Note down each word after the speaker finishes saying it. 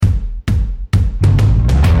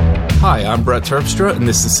Hi, I'm Brett Terpstra, and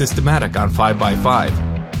this is Systematic on 5x5.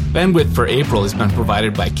 Bandwidth for April has been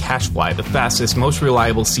provided by CacheFly, the fastest, most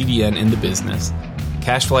reliable CDN in the business.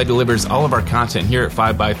 CacheFly delivers all of our content here at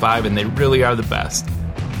 5x5, and they really are the best.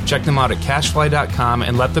 Check them out at cachefly.com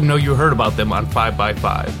and let them know you heard about them on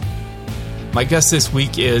 5x5. My guest this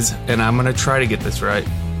week is, and I'm going to try to get this right,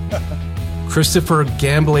 Christopher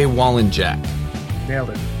Gamble-Wallenjack. Nailed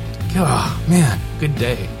it. Oh, man, good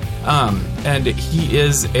day. And he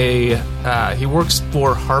is he works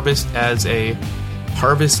for Harvest as a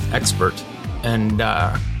harvest expert. And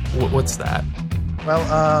what's that?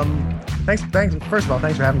 Well, thanks. First of all,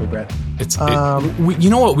 thanks for having me, Brett.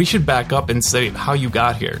 You know what? We should back up and say how you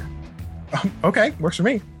got here. Okay, works for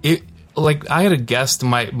me. I had a guest,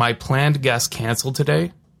 my planned guest canceled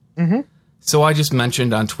today. Mm-hmm. So I just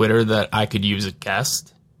mentioned on Twitter that I could use a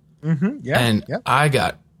guest. Mm-hmm. Yeah. And I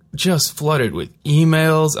got just flooded with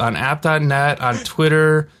emails on app.net, on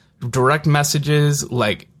Twitter, direct messages.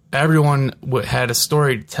 Like, everyone had a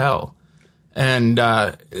story to tell. And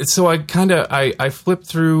so I flipped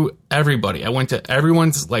through everybody. I went to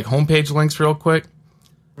everyone's homepage links real quick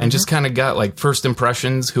and just kind of got first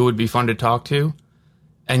impressions, who would be fun to talk to.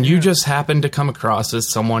 And you just happened to come across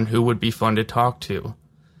as someone who would be fun to talk to.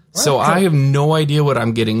 So I have no idea what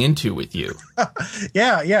I'm getting into with you.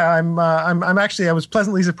 Yeah. I'm actually, I was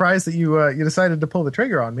pleasantly surprised that you decided to pull the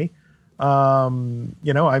trigger on me.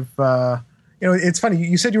 It's funny.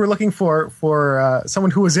 You said you were looking for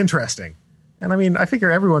someone who was interesting. And I mean, I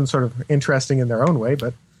figure everyone's sort of interesting in their own way,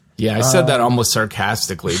 but yeah, I said that almost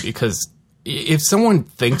sarcastically because if someone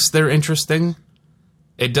thinks they're interesting,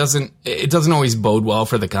 it doesn't always bode well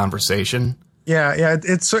for the conversation. Yeah,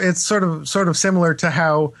 it's sort of similar to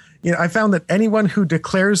how I found that anyone who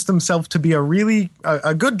declares themselves to be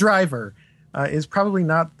a good driver is probably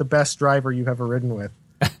not the best driver you've ever ridden with.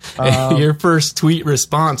 Your first tweet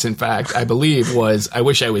response, in fact, I believe, was, "I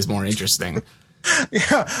wish I was more interesting."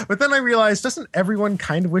 Yeah, but then I realized, doesn't everyone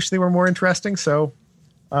kind of wish they were more interesting? So,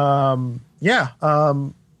 thank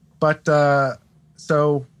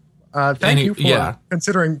you for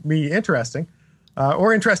considering me interesting.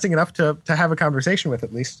 Or interesting enough to have a conversation with,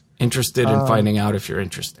 at least. Interested in finding out if you're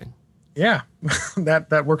interesting. Yeah,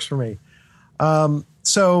 that works for me.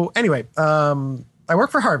 So anyway, I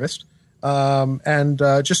work for Harvest. And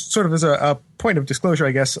just sort of as a point of disclosure,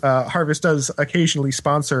 I guess, Harvest does occasionally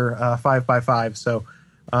sponsor 5x5. So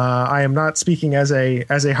I am not speaking as a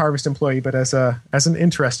Harvest employee, but as an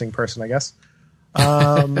interesting person, I guess.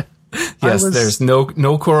 Yes, there's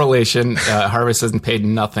no correlation. Harvest hasn't paid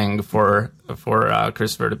nothing for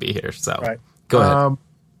Christopher to be here. So right. Go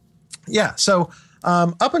ahead. So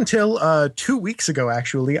up until 2 weeks ago,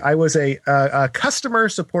 actually, I was a customer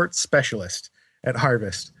support specialist at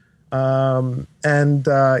Harvest. Dealing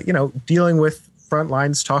with front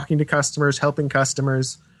lines, talking to customers, helping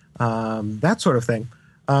customers, that sort of thing.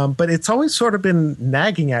 But it's always sort of been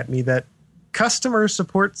nagging at me that customer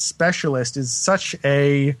support specialist is such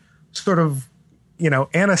a sort of,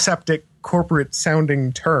 antiseptic corporate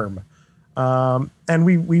sounding term. And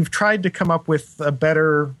we've tried to come up with a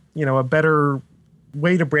better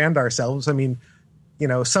way to brand ourselves. I mean,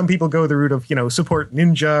 some people go the route of, support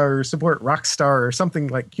ninja or support rockstar or something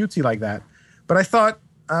cutesy like that. But I thought,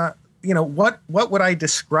 what would I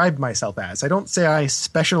describe myself as? I don't say I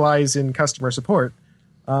specialize in customer support.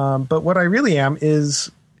 But what I really am is,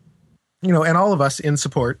 and all of us in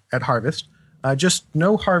support at Harvest, just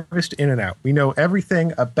know Harvest in and out. We know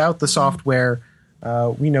everything about the software.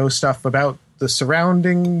 We know stuff about the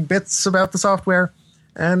surrounding bits about the software.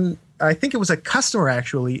 And I think it was a customer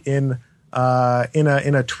actually in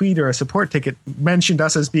a tweet or a support ticket mentioned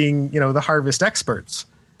us as being, the Harvest experts.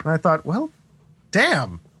 And I thought, well,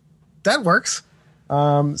 damn, that works.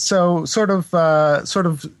 So sort of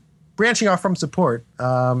branching off from support,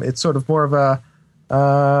 it's sort of more of a,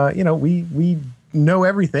 we know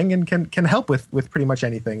everything and can help with pretty much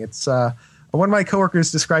anything. It's one of my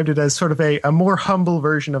coworkers described it as sort of a more humble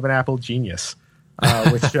version of an Apple genius,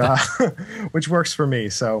 which works for me.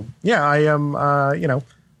 So yeah, I am,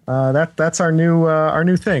 that's our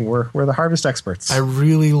new thing. We're the Harvest experts. I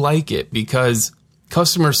really like it because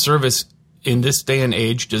customer service in this day and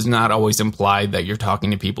age does not always imply that you're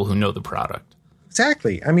talking to people who know the product.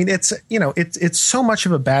 Exactly. I mean, it's so much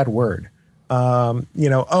of a bad word.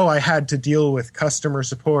 I had to deal with customer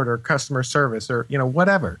support or customer service or,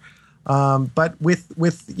 whatever. But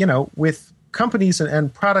with companies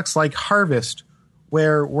and products like Harvest,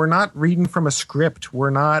 where we're not reading from a script, we're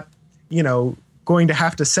not, going to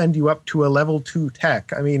have to send you up to a level 2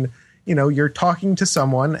 tech. I mean, you're talking to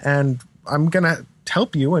someone and I'm going to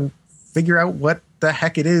help you and figure out what the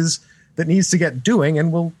heck it is that needs to get doing.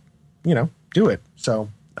 And we'll do it. So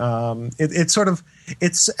it's sort of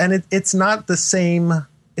it's not the same.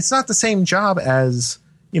 It's not the same job as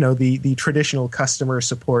the traditional customer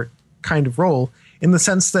support kind of role, in the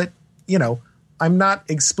sense that I'm not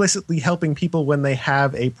explicitly helping people when they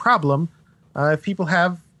have a problem. If people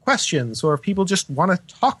have questions, or if people just want to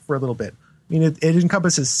talk for a little bit. I mean, it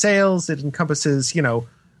encompasses sales, it encompasses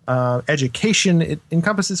education, it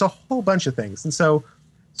encompasses a whole bunch of things, and so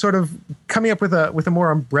sort of coming up with a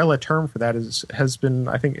more umbrella term for that has been,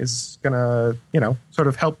 I think, is going to sort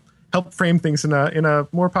of help frame things in a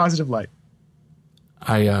more positive light.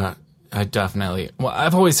 I definitely. Well,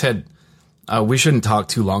 I've always had. We shouldn't talk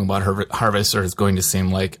too long about Harvest, or it's going to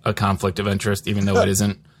seem like a conflict of interest, even though it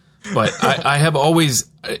isn't. But I have always,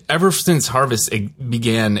 ever since Harvest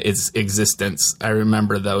began its existence, I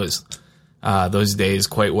remember those days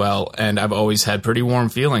quite well, and I've always had pretty warm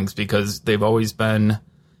feelings because they've always been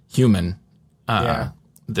human.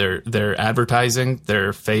 Their advertising,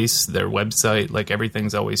 their face, their website, like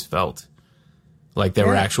everything's always felt like there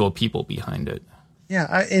were actual people behind it.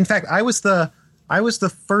 Yeah, in fact, I was the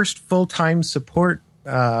first full-time support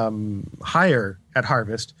hire at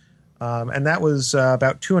Harvest. And that was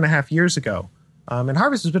about 2.5 years ago. And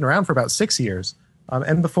Harvest has been around for about 6 years.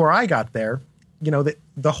 And before I got there,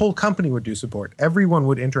 the whole company would do support. Everyone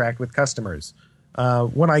would interact with customers.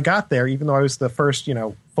 When I got there, even though I was the first,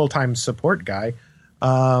 full-time support guy,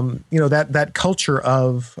 that culture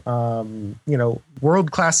of,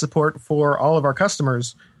 world-class support for all of our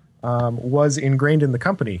customers was ingrained in the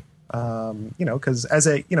company. Because it's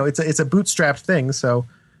a bootstrapped thing. So,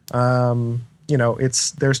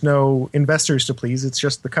 there's no investors to please. It's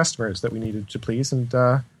just the customers that we needed to please. And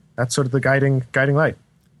that's sort of the guiding light.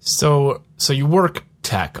 So you work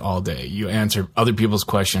tech all day. You answer other people's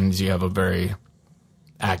questions. You have a very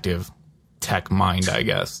active tech mind, I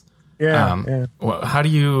guess. Yeah. How do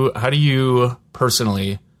you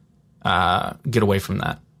personally get away from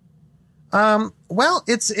that? Well,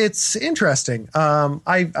 it's interesting.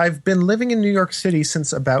 I've been living in New York City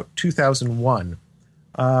since about 2001.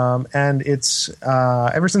 And it's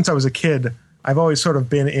ever since I was a kid, I've always sort of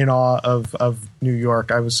been in awe of New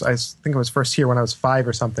York. I think I was first here when I was 5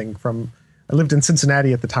 or something. I lived in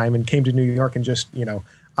Cincinnati at the time and came to New York and just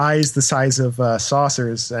eyes the size of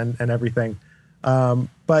saucers and everything.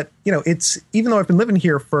 But it's, even though I've been living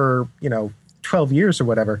here for 12 years or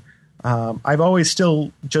whatever, I've always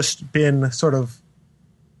still just been sort of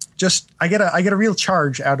I get a real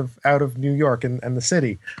charge out of New York and the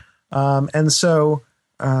city, and so.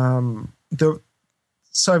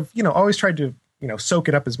 So I've, always tried to, soak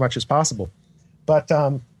it up as much as possible, but,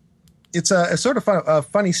 it's a sort of a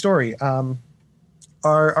funny story.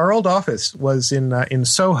 Our old office was in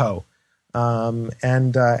Soho.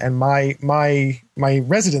 And my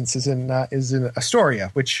residence is in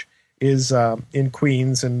Astoria, which is, in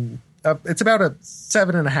Queens, and, it's about a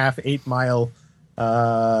 7.5, 8 mile,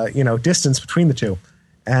 distance between the two.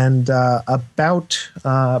 And, about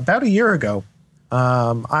a year ago,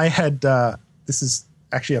 I had, this is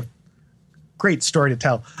actually a great story to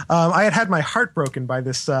tell. I had my heart broken by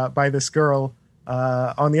this girl,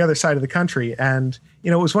 on the other side of the country. And,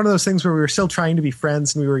 it was one of those things where we were still trying to be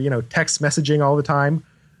friends, and we were, text messaging all the time.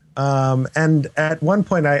 And at one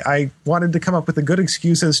point I wanted to come up with a good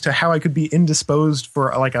excuse as to how I could be indisposed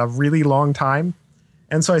for like a really long time.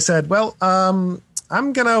 And so I said, well, I'm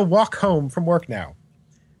going to walk home from work now.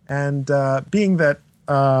 And, being that,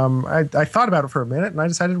 I thought about it for a minute, and I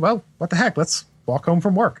decided, well, what the heck, let's walk home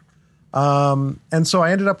from work. And so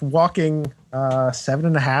I ended up walking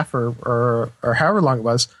 7.5 or however long it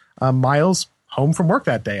was, miles home from work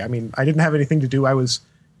that day. I mean, I didn't have anything to do. I was,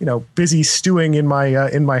 busy stewing in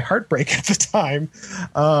my heartbreak at the time.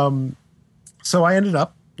 So I ended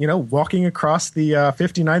up, walking across the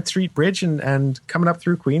 59th Street Bridge and coming up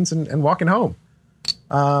through Queens and walking home.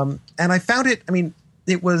 And I found it,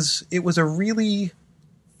 it was a really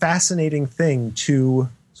fascinating thing to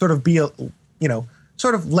sort of be,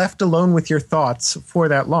 sort of left alone with your thoughts for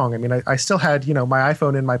that long. I still had, my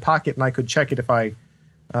iPhone in my pocket, and I could check it if I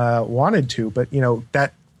wanted to, but,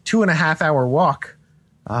 that 2.5 hour walk,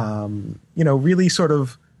 really sort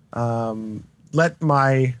of let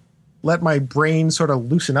my brain sort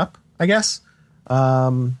of loosen up, I guess.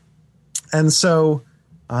 And so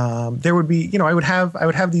there would be, I would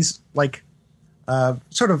have these like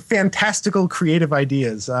sort of fantastical creative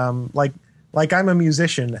ideas, like I'm a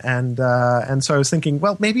musician, and so I was thinking,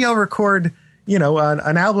 well, maybe I'll record,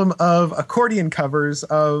 an album of accordion covers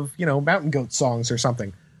of, Mountain Goat songs or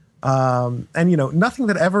something. And, nothing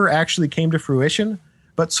that ever actually came to fruition,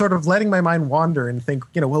 but sort of letting my mind wander and think,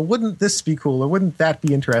 well, wouldn't this be cool, or wouldn't that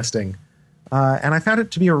be interesting? and I found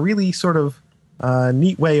it to be a really sort of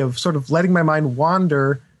neat way of sort of letting my mind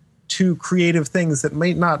wander to creative things that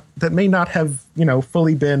may not have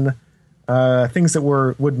fully been things that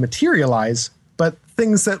would materialize, but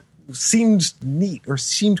things that seemed neat or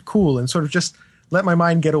seemed cool, and sort of just let my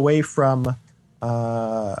mind get away from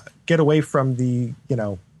the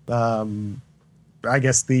I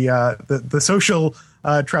guess the social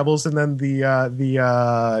troubles, and then the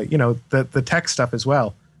tech stuff as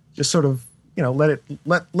well. Just sort of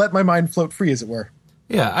let my mind float free, as it were.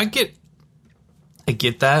 Yeah, I get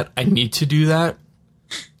that. I need to do that.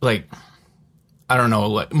 Like, I don't know.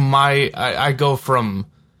 Like I go from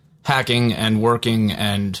hacking and working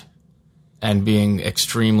and being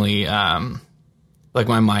extremely like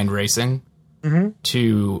my mind racing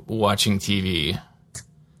to watching TV.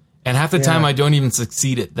 And half the time I don't even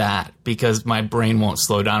succeed at that because my brain won't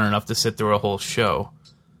slow down enough to sit through a whole show.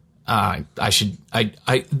 Last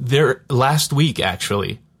week,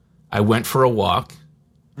 actually, I went for a walk.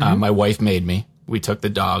 My wife made me. We took the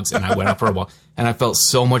dogs and I went out for a walk, and I felt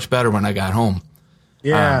so much better when I got home.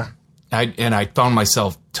 Yeah. I found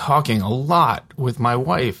myself talking a lot with my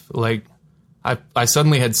wife. Like, I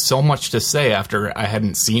suddenly had so much to say after I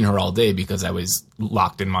hadn't seen her all day because I was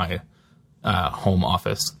locked in my home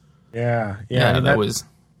office. Yeah. I mean,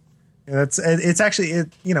 it's actually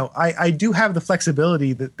I do have the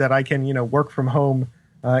flexibility that I can work from home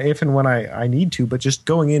if and when I need to, but just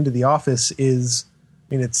going into the office is,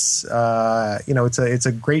 I mean, it's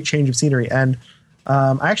a great change of scenery. And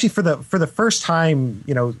I actually for the first time,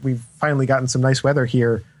 we've finally gotten some nice weather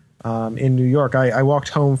here in New York. I walked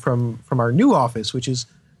home from our new office, which is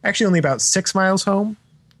actually only about 6 miles home.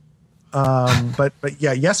 But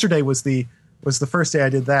yeah, yesterday was the first day I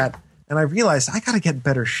did that, and I realized I got to get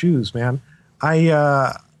better shoes, man.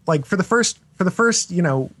 I for the first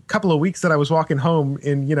couple of weeks that I was walking home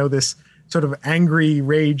in this sort of angry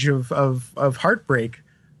rage of heartbreak,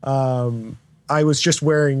 I was just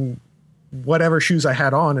wearing whatever shoes I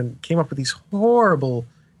had on and came up with these horrible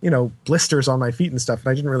blisters on my feet and stuff, and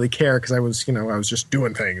I didn't really care because I was just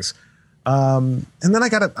doing things. And then I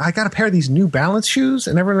got a pair of these New Balance shoes,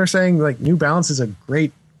 and everyone are saying like New Balance is a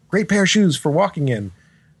great pair of shoes for walking in.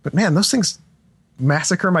 But man, those things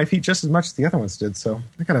massacre my feet just as much as the other ones did. So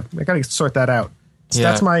I gotta sort that out. So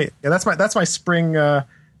that's my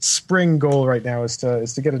spring goal right now is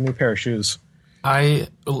to get a new pair of shoes.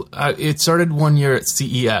 It started one year at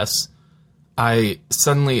CES. I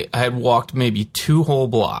had walked maybe 2 whole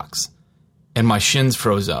blocks and my shins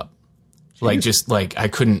froze up. Jeez.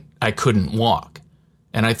 I couldn't walk.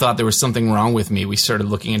 And I thought there was something wrong with me. We started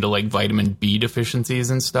looking into like vitamin B deficiencies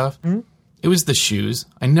and stuff. Mm-hmm. It was the shoes.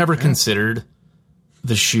 I never considered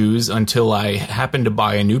the shoes until I happened to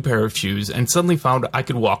buy a new pair of shoes and suddenly found I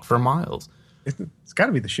could walk for miles. It's got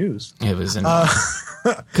to be the shoes. It was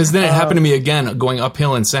because then it happened to me again going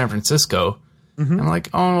uphill in San Francisco. Mm-hmm. I'm like,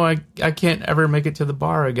 oh, I can't ever make it to the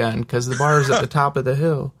bar again because the bar is at the top of the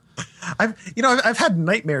hill. I've had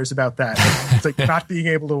nightmares about that. It's like not being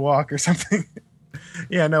able to walk or something.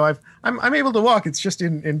 Yeah, no, I'm able to walk. It's just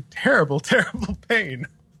in terrible, terrible pain.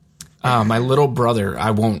 My little brother,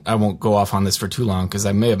 I won't go off on this for too long because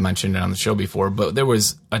I may have mentioned it on the show before, but there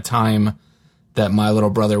was a time that my little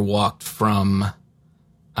brother walked from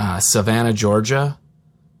Savannah, Georgia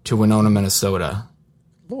to Winona, Minnesota.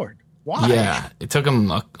 Lord, why? Yeah, it took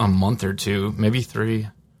him a month or 2, maybe 3.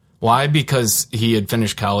 Why? Because he had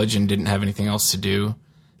finished college and didn't have anything else to do,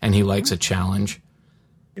 and he likes a challenge.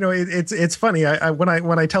 It's funny.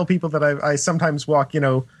 When I tell people that I sometimes walk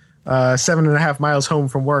 7.5 miles home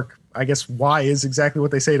from work, I guess why is exactly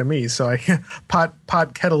what they say to me. So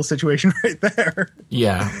pot kettle situation right there.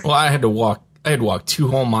 Yeah. Well, I had walked 2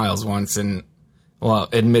 whole miles once, and well,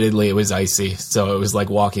 admittedly it was icy, so it was like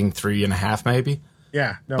walking 3.5 maybe.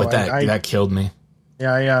 Yeah. No, but that killed me.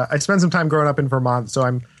 Yeah. I spent some time growing up in Vermont, so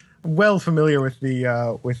I'm well familiar with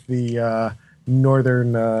the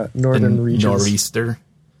northern regions. Nor'easter.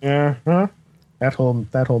 Yeah. That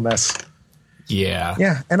whole mess. Yeah.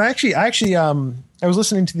 Yeah. And I was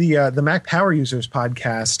listening to the Mac Power Users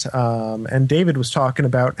podcast, and David was talking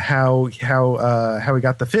about how he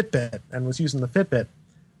got the Fitbit and was using the Fitbit.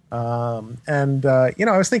 I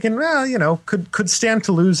was thinking, well, could stand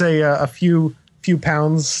to lose a few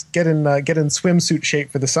pounds, get in swimsuit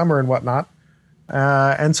shape for the summer and whatnot.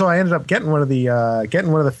 And so I ended up getting one of the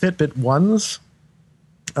Fitbit ones.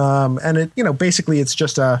 And it, basically it's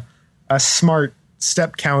just a smart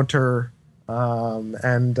step counter,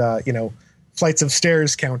 and flights of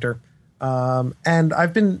stairs counter. And I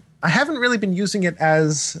haven't really been using it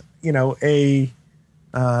as, a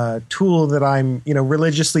tool that I'm,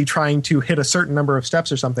 religiously trying to hit a certain number of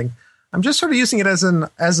steps or something. I'm just sort of using it as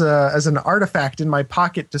an artifact in my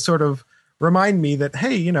pocket to sort of remind me that,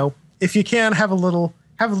 hey, if you can have a little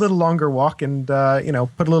longer walk and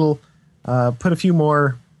put a few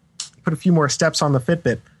more steps on the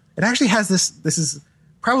Fitbit. It actually has this is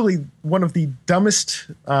probably one of the dumbest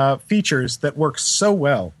features that works so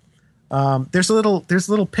well. There's a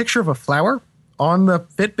little picture of a flower on the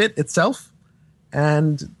Fitbit itself,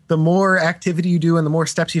 and the more activity you do and the more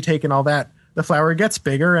steps you take and all that, the flower gets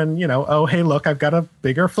bigger. And oh hey, look, I've got a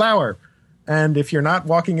bigger flower. And if you're not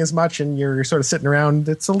walking as much and you're sort of sitting around,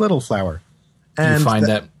 it's a little flower. And you find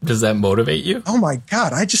does that motivate you? Oh my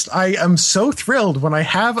God. I am so thrilled when I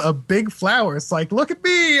have a big flower. It's like, look at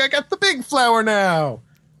me. I got the big flower now.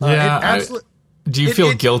 Yeah. Do you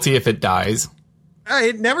feel guilty if it dies?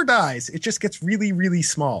 It never dies. It just gets really, really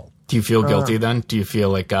small. Do you feel guilty then? Do you feel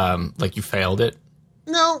like you failed it?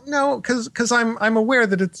 No, because I'm aware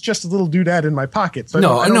that it's just a little doodad in my pocket. So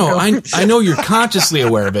I know you're consciously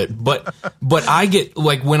aware of it, but I get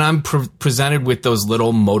like when I'm presented with those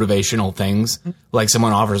little motivational things, like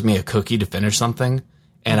someone offers me a cookie to finish something,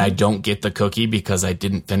 and I don't get the cookie because I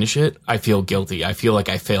didn't finish it. I feel guilty. I feel like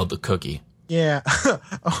I failed the cookie. Yeah.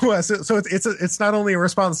 So it's not only a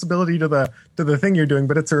responsibility to the thing you're doing,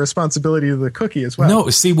 but it's a responsibility to the cookie as well. No,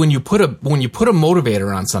 see, when you put a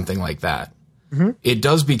motivator on something like that. Mm-hmm. It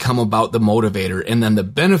does become about the motivator, and then the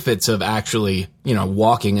benefits of actually,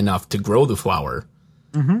 walking enough to grow the flower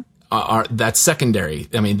are that's secondary.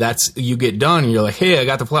 I mean, that's you get done, and you're like, hey, I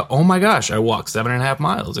got the flower. Oh my gosh, I walked 7.5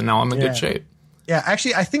 miles, and now I'm in good shape. Yeah,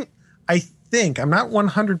 actually, I think I'm not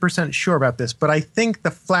 100% sure about this, but I think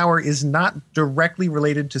the flower is not directly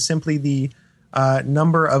related to simply the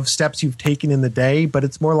number of steps you've taken in the day, but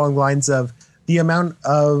it's more along the lines of the amount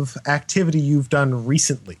of activity you've done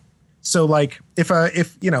recently. So like if I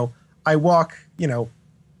walk, 3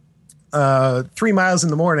 miles in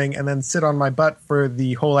the morning and then sit on my butt for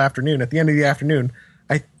the whole afternoon, at the end of the afternoon,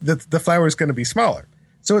 the flower is going to be smaller.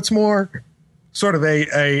 So it's more sort of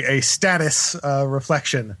a status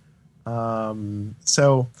reflection.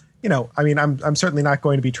 So, I mean, I'm certainly not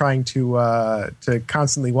going to be trying to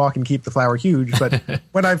constantly walk and keep the flower huge, but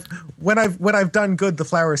when I've done good, the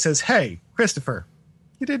flower says, "Hey, Christopher,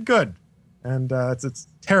 you did good." And it's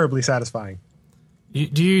terribly satisfying. Do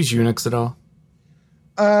you use Unix at all?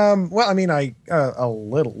 Well, I mean, a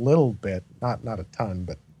little bit, not a ton,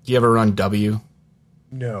 but. Do you ever run W?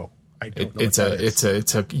 No, I don't know. It's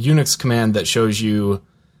a Unix command that shows you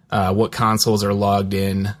what consoles are logged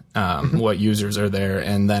in, what users are there,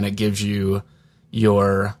 and then it gives you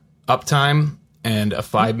your uptime and a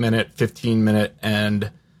 5-minute, 15-minute, and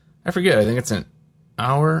I forget. I think it's an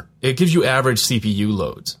hour. It gives you average CPU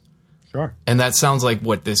loads. Sure. And that sounds like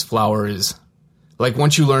what this flower is. Like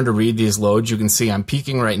once you learn to read these loads, you can see I'm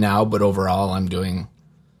peaking right now, but overall I'm doing,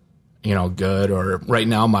 good. Or right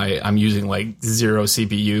now I'm using like 0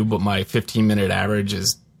 CPU, but my 15-minute average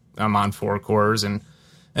is I'm on 4 cores. And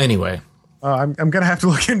anyway, I'm gonna have to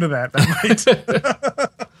look into that.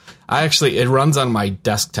 It runs on my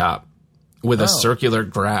desktop with a circular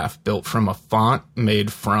graph built from a font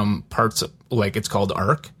made from parts of, like it's called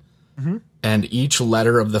Arc. Mm-hmm. And each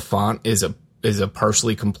letter of the font is a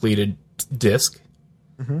partially completed disk.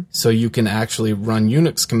 Mm-hmm. So you can actually run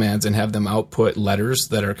Unix commands and have them output letters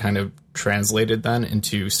that are kind of translated then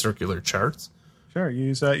into circular charts. Sure. You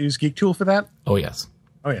use Geek Tool for that? Oh, yes.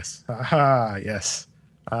 Oh, yes. Yes.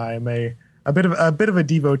 I'm a bit of a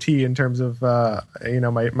devotee in terms of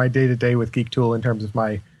my day-to-day with Geek Tool in terms of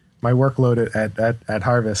my workload at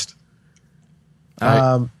Harvest.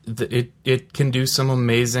 It can do some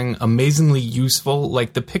amazingly useful,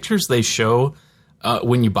 like the pictures they show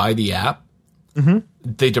when you buy the app,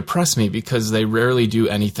 they depress me because they rarely do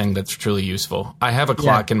anything that's truly useful. I have a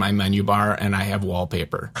clock in my menu bar and I have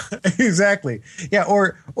wallpaper. Exactly. Yeah.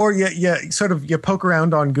 Or you poke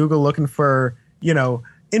around on Google looking for,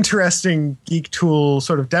 interesting Geek Tool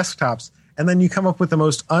sort of desktops. And then you come up with the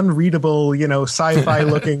most unreadable, sci-fi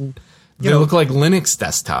looking. They look like Linux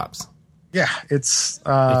desktops. Yeah, it's...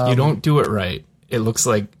 if you don't do it right, it looks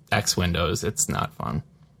like X Windows. It's not fun.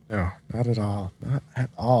 No, not at all. Not at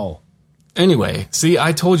all. Anyway, see,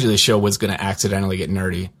 I told you the show was going to accidentally get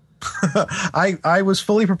nerdy. I was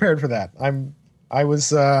fully prepared for that. I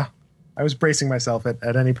was bracing myself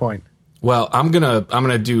at any point. Well, I'm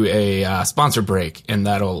gonna do a sponsor break, and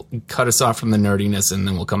that'll cut us off from the nerdiness, and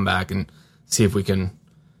then we'll come back and see if we can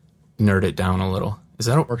nerd it down a little. Is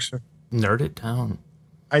that what works? Sir? Nerd it down.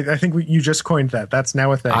 I think you just coined that. That's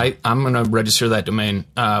now a thing. I'm going to register that domain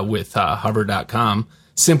with Hover.com,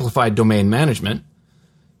 Simplified Domain Management.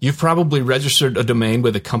 You've probably registered a domain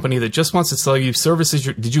with a company that just wants to sell you services.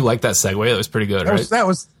 Did you like that segue? That was pretty good, right? That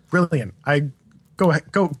was brilliant. Go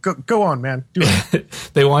on, man. Do it.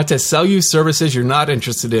 They want to sell you services you're not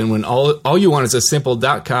interested in when all you want is a simple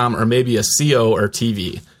 .com or maybe a CO or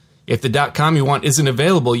TV. If the .com you want isn't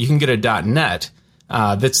available, you can get a .net.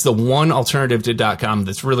 That's the one alternative to .com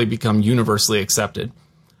that's really become universally accepted.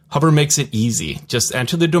 Hover makes it easy. Just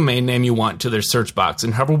enter the domain name you want to their search box,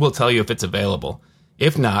 and Hover will tell you if it's available.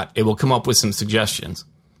 If not, it will come up with some suggestions.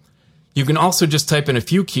 You can also just type in a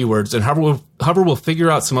few keywords, and Hover will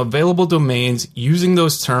figure out some available domains using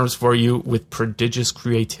those terms for you with prodigious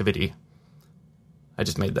creativity. I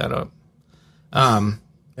just made that up.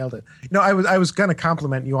 Nailed it. No, I was going to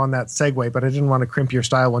compliment you on that segue, but I didn't want to crimp your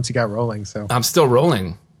style once you got rolling. So I'm still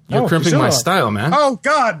rolling. You're crimping my style, man. Oh,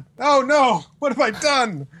 God. Oh, no. What have I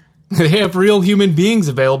done? They have real human beings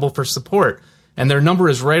available for support, and their number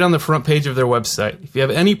is right on the front page of their website. If you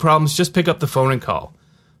have any problems, just pick up the phone and call.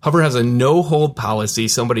 Hover has a no-hold policy.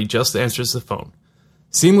 Somebody just answers the phone.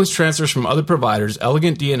 Seamless transfers from other providers,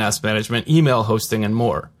 elegant DNS management, email hosting, and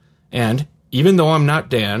more. And even though I'm not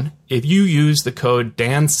Dan, if you use the code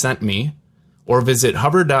DANSENTME or visit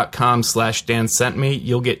hover.com/DanSentMe,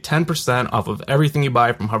 you'll get 10% off of everything you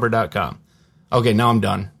buy from hover.com. Okay, now I'm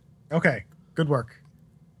done. Okay, good work.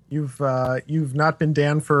 You've not been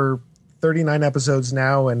Dan for 39 episodes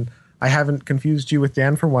now, and I haven't confused you with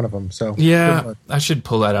Dan for one of them. So yeah, I should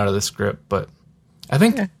pull that out of the script, but I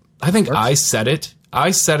think I said it.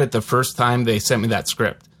 I said it the first time they sent me that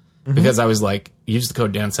script because I was like, use the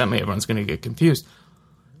code Dan sent me. Everyone's going to get confused.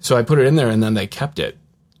 So I put it in there, and then they kept it.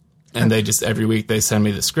 And they just every week they send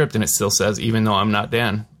me the script, and it still says, even though I'm not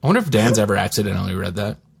Dan. I wonder if Dan's ever accidentally read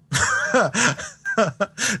that.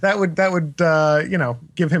 that would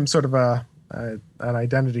give him sort of an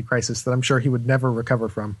identity crisis that I'm sure he would never recover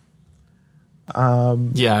from.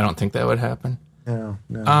 Yeah, I don't think that would happen. No.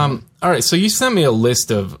 All right, so you sent me a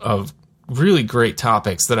list of really great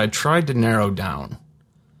topics that I tried to narrow down.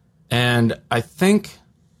 And I think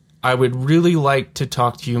I would really like to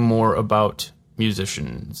talk to you more about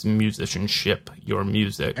musicianship, your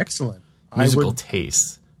music. Excellent. Musical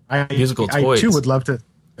tastes. Musical toys. I too would love to.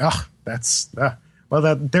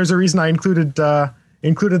 There's a reason I included that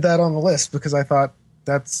on the list, because I thought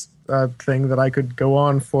that's a thing that I could go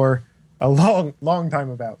on for a long time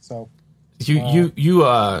about. So you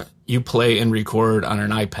play and record on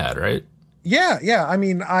an iPad, right? Yeah. I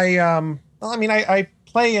mean, I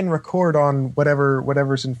play and record on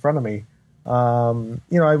whatever's in front of me. I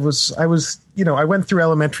went through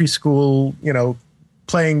elementary school,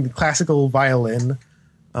 playing classical violin.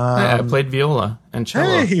 I played viola and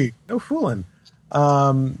cello. Hey, no fooling.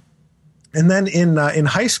 And then in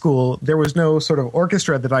high school, there was no sort of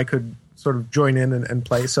orchestra that I could sort of join in and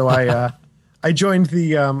play. So I joined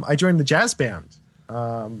the jazz band,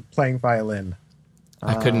 playing violin.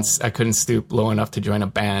 I couldn't stoop low enough to join a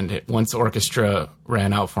band once orchestra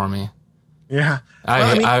ran out for me. Yeah.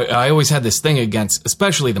 I always had this thing against,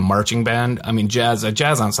 especially the marching band. I mean, a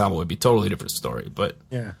jazz ensemble would be a totally different story, but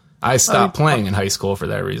yeah. I stopped playing in high school for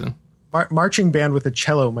that reason. Marching band with a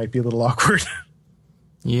cello might be a little awkward.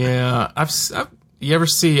 Yeah. You ever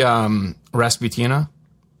see Rasputina?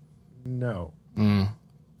 No.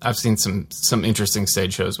 I've seen some interesting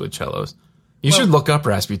stage shows with cellos. You should look up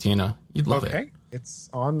Rasputina. You'd love it. Okay. It's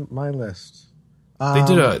on my list.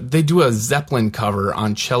 They do a Zeppelin cover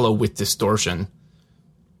on cello with distortion.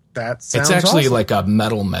 That sounds It's actually awesome. like a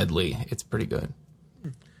metal medley. It's pretty good.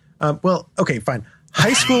 Okay, fine.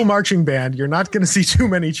 High school marching band, you're not going to see too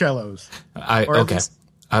many cellos. I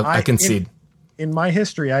concede. In my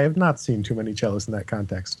history, I have not seen too many cellos in that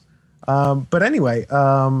context. But anyway,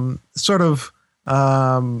 that sort of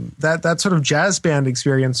jazz band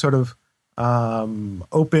experience sort of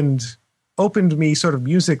opened me sort of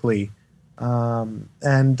musically. And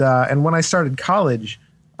when I started college,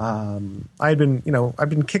 I've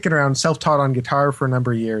been kicking around self-taught on guitar for a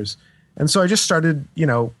number of years. And so I just started,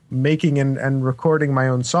 making and recording my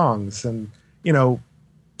own songs and,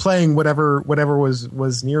 playing whatever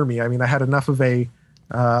was near me. I mean, I had enough of a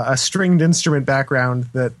stringed instrument background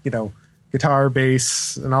that, guitar,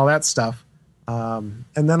 bass, and all that stuff. And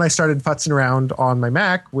then I started futzing around on my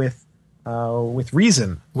Mac with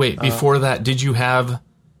Reason. Wait, before that, did you have a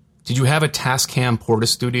Tascam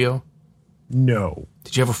Portastudio? No.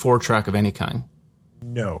 Did you have a 4-track of any kind?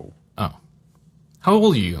 No. Oh. How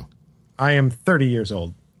old are you? I am 30 years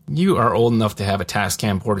old. You are old enough to have a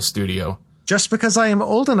Tascam Portastudio. Just because I am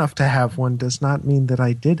old enough to have one does not mean that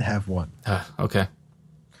I did have one. Okay.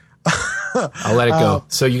 I'll let it go.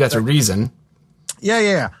 So you got to Reason.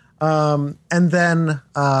 Yeah. And then,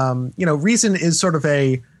 Reason is sort of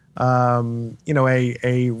a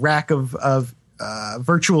rack of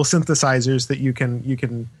virtual synthesizers that you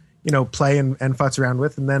can play and futz around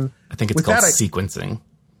with. And then I think it's called sequencing.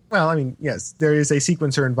 Well, I mean, yes, there is a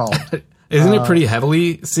sequencer involved. Isn't it pretty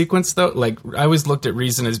heavily sequenced though? Like I always looked at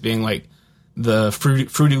Reason as being like the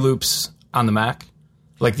Fruity Loops on the Mac,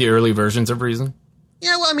 like the early versions of Reason.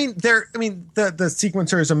 Yeah, well, I mean, the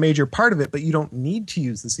sequencer is a major part of it, but you don't need to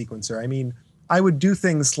use the sequencer. I mean, I would do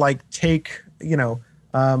things like take,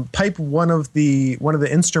 pipe one of the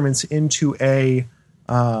instruments into a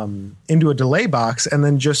delay box and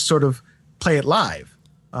then just sort of play it live,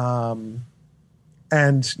 and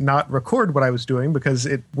not record what I was doing because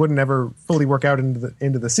it wouldn't ever fully work out into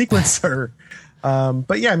the sequencer.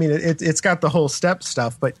 But yeah, I mean, it's got the whole step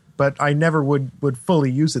stuff, but I never would fully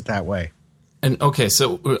use it that way. And okay,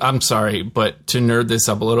 so I'm sorry, but to nerd this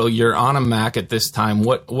up a little, you're on a Mac at this time.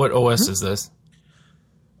 What OS is this?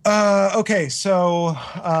 Okay, so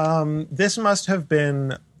this must have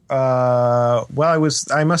been I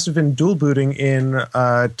must have been dual booting in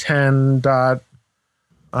 10.0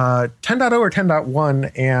 or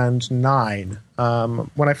 10.1 and 9.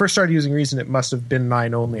 When I first started using Reason, it must have been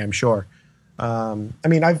 9 only, I'm sure. I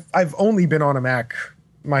mean, I've only been on a Mac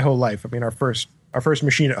my whole life. I mean, our first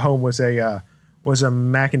machine at home was a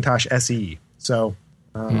Macintosh SE. So,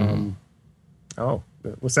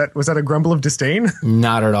 was that a grumble of disdain?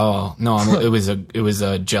 Not at all. No, it was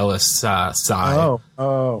a jealous sigh.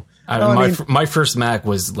 My first Mac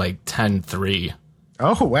was like 10.3.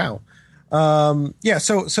 Oh wow. Yeah.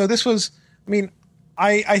 So this was. I mean,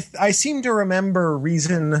 I seem to remember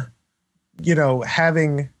Reason,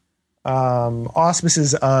 having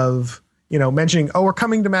auspices of mentioning, oh, we're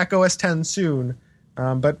coming to Mac OS 10 soon.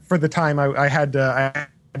 But for the time, I had to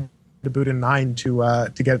boot in 9 to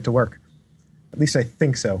get it to work. At least I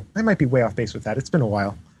think so. I might be way off base with that. It's been a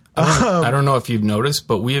while. I don't know if you've noticed,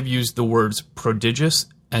 but we have used the words prodigious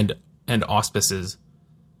and auspices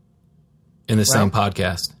in the same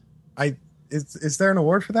podcast. Is there an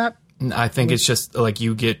award for that? I think it's just like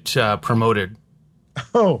you get promoted.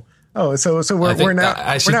 So we're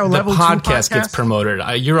now level 2 podcast gets promoted.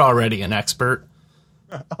 You're already an expert.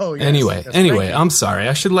 Oh, yes. Anyway, I'm sorry.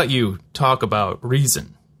 I should let you talk about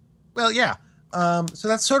Reason. Well, yeah. So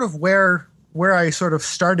that's sort of where I sort of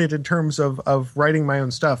started in terms of writing my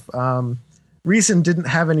own stuff. Reason didn't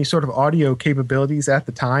have any sort of audio capabilities at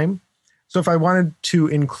the time. So if I wanted to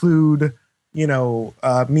include,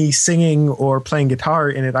 me singing or playing guitar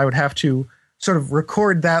in it, I would have to sort of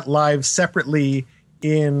record that live separately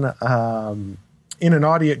in an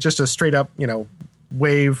audio, just a straight up,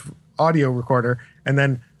 wave audio recorder, and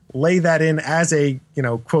then lay that in as a,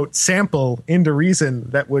 quote, sample into Reason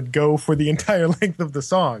that would go for the entire length of the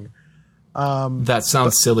song. That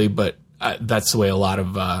sounds silly, but that's the way a lot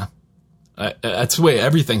of that's the way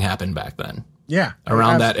everything happened back then. Yeah,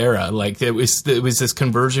 around that era, like it was this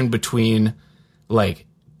conversion between like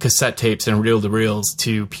cassette tapes and reel-to-reels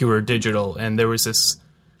to pure digital, and there was this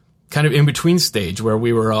kind of in between stage where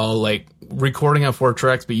we were all like recording on 4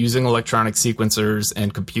 tracks, but using electronic sequencers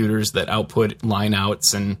and computers that output line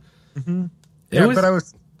outs, and but I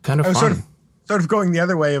was kind of fun. Sort of going the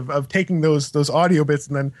other way of taking those audio bits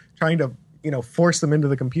and then trying to force them into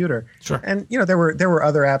the computer. Sure. And there were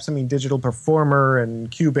other apps. I mean, Digital Performer and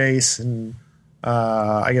Cubase and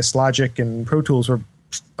I guess Logic and Pro Tools were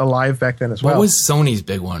alive back then as well. What was Sony's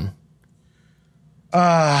big one?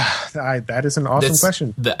 That is an awesome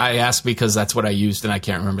question. I asked because that's what I used, and I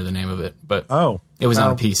can't remember the name of it. But it was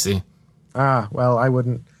on a PC. Well, I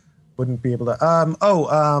wouldn't be able to.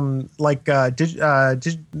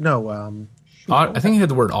 I think it had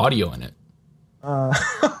the word audio in it. Yeah,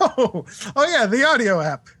 the audio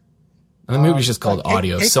app. And the movie's just called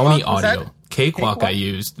Audio. Sony Audio. Cakewalk I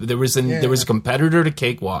used. There was a competitor to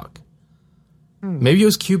Cakewalk. Maybe it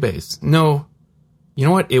was Cubase. No. You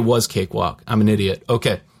know what? It was Cakewalk. I'm an idiot.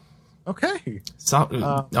 Okay.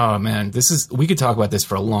 So, oh man, we could talk about this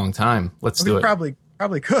for a long time. Let's do it. Probably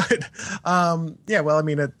could. Yeah. Well, I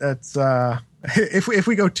mean, it's if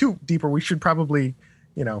we go too deeper, we should probably,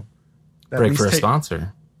 break for a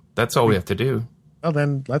sponsor. That's all we have to do. Well,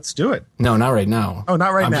 then let's do it. No, not right now. Oh,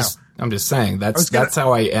 not right now. I'm just saying that's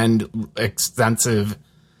how I end extensive,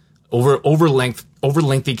 over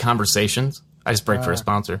lengthy conversations. I just break for a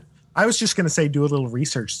sponsor. I was just going to say do a little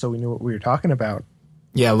research so we knew what we were talking about.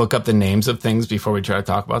 Yeah, look up the names of things before we try to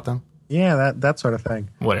talk about them. Yeah, that sort of thing.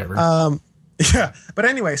 Whatever. Yeah, but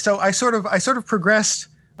anyway, so I sort of progressed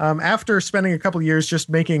after spending a couple of years just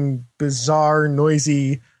making bizarre,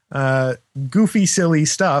 noisy, goofy, silly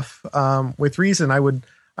stuff with Reason.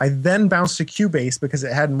 I then bounced to Cubase because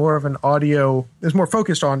it had more of an audio. It was more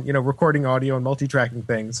focused on recording audio and multi-tracking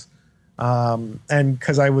things. And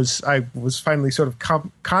because I was finally sort of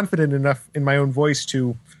confident enough in my own voice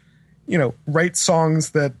to write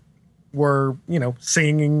songs that were,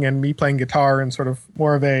 singing and me playing guitar and sort of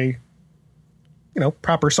more of a,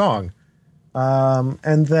 proper song.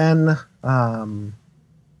 And then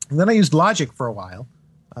I used Logic for a while.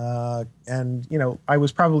 And I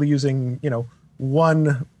was probably using,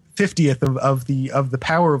 1/50th of the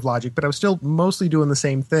power of Logic, but I was still mostly doing the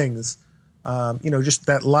same things. Just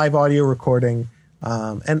that live audio recording.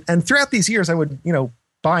 And throughout these years, I would,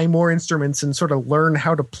 buy more instruments and sort of learn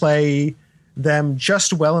how to play them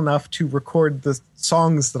just well enough to record the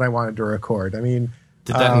songs that I wanted to record. I mean,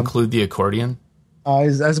 did that include the accordion?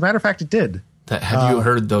 As a matter of fact, it did. Have you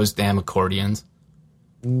heard those damn accordions?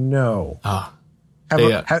 No.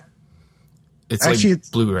 It's actually,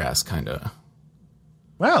 like bluegrass kind of.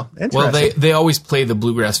 Wow, interesting. Well, they always play the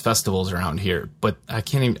bluegrass festivals around here, but I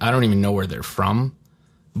don't even know where they're from.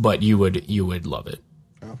 But you would love it.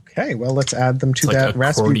 Okay, well, let's add them to that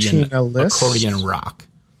Rasputina list. Accordion rock.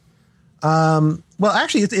 Well,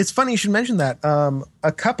 actually, it's funny you should mention that.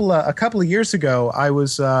 A couple of years ago, it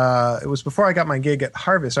was before I got my gig at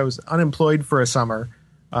Harvest. I was unemployed for a summer,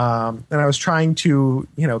 and I was trying to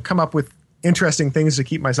come up with interesting things to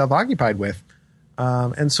keep myself occupied with.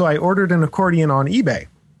 And so I ordered an accordion on eBay,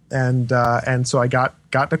 and so I got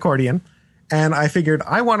an accordion, and I figured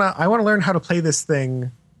I wanna learn how to play this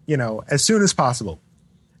thing, as soon as possible.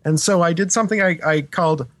 And so I did something I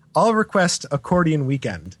called All Request Accordion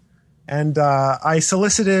Weekend. And I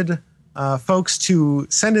solicited folks to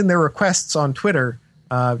send in their requests on Twitter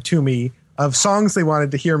to me of songs they wanted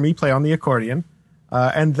to hear me play on the accordion.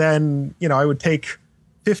 And then, I would take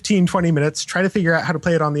 15, 20 minutes, try to figure out how to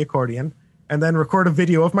play it on the accordion, and then record a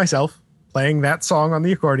video of myself playing that song on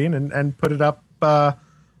the accordion and put it up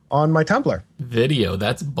on my Tumblr. Video,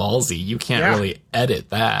 that's ballsy. You can't really edit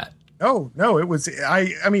that. Oh no, it was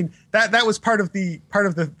I mean that was part of the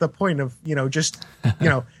point of just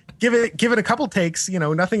give it a couple takes,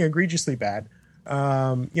 nothing egregiously bad,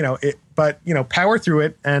 but power through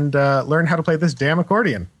it and learn how to play this damn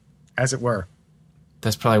accordion, as it were.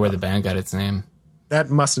 That's probably where the band got its name. That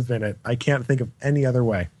must have been it. I can't think of any other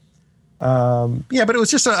way. But it was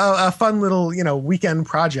just a fun little weekend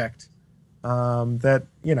project that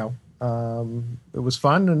it was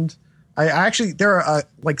fun. And I actually, there are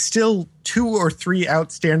still 2 or 3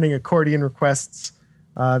 outstanding accordion requests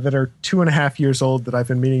that are 2.5 years old that I've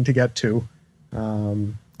been meaning to get to.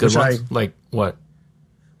 Good ones? Like what?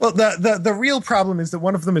 Well, the real problem is that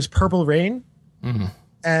one of them is Purple Rain. Mm-hmm.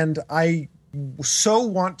 And I so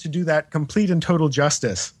want to do that complete and total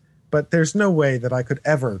justice, but there's no way that I could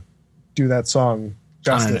ever do that song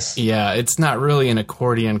justice. Yeah, it's not really an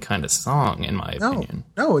accordion kind of song, in my opinion.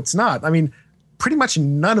 No, it's not. I mean, pretty much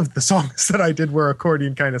none of the songs that I did were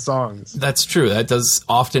accordion kind of songs. That's true. That does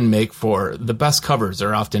often make for the best covers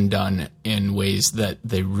are often done in ways that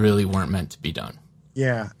they really weren't meant to be done.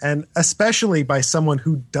 Yeah, and especially by someone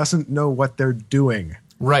who doesn't know what they're doing.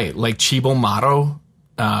 Right, like Cibo Matto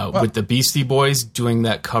with the Beastie Boys doing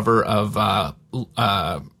that cover of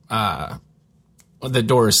the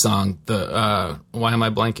Doors song. Why am I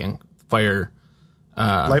blanking? Fire.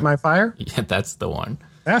 Light My Fire? Yeah, that's the one.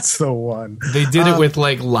 That's the one. They did it with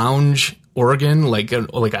lounge organ, like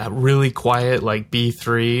a really quiet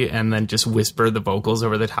B3, and then just whisper the vocals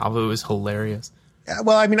over the top. It was hilarious. Yeah,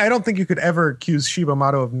 well, I mean, I don't think you could ever accuse Cibo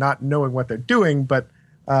Matto of not knowing what they're doing, but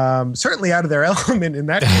certainly out of their element in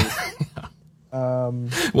that case.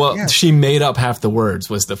 She made up half the words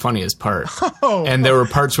was the funniest part. And there were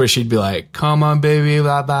parts where she'd be like, "Come on, baby,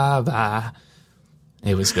 blah, blah, blah."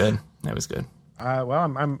 It was good. It was good.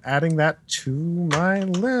 I'm adding that to my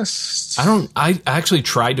list. I actually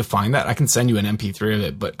tried to find that. I can send you an MP3 of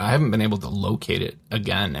it, but I haven't been able to locate it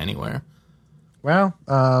again anywhere. Well,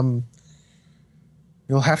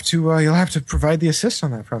 you'll have to provide the assist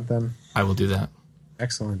on that front then. I will do that.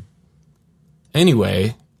 Excellent.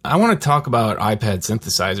 Anyway, I want to talk about iPad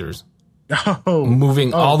synthesizers.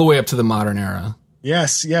 Moving all the way up to the modern era.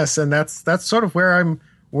 Yes, and that's sort of where I'm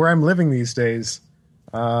living these days.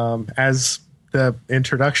 As the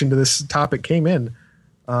introduction to this topic came in,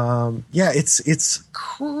 it's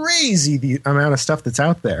crazy the amount of stuff that's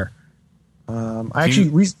out there. Go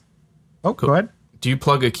ahead. Do you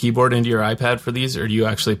plug a keyboard into your iPad for these, or do you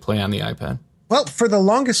actually play on the iPad? Well, for the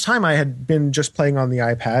longest time, I had been just playing on the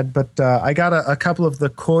iPad, but I got a couple of the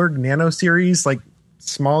Korg Nano series,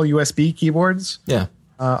 small USB keyboards. Yeah,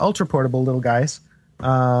 ultra portable little guys,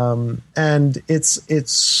 and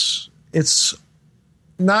it's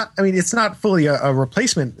not. I mean, it's not fully a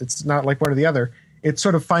replacement. It's not like one or the other. It's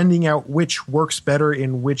sort of finding out which works better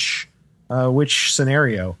in which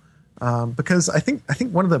scenario, because I think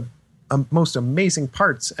one of the most amazing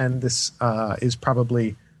parts, and this is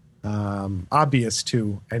probably obvious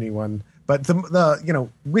to anyone. But the you know,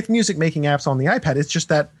 with music making apps on the iPad, it's just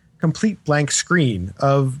that complete blank screen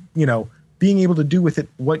of, you know, being able to do with it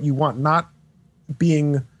what you want, not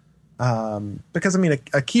being because I mean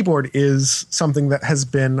a keyboard is something that has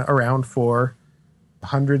been around for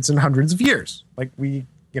hundreds and hundreds of years. Like you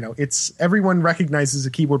know, it's everyone recognizes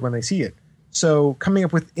a keyboard when they see it. So coming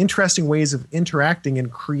up with interesting ways of interacting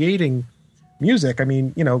and creating music. I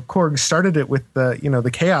mean, you know, Korg started it with the, you know,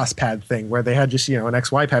 the Chaos Pad thing where they had just, you know, an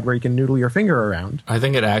XY pad where you can noodle your finger around. I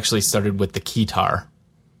think it actually started with the keytar.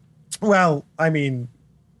 Well, I mean,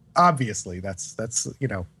 obviously that's you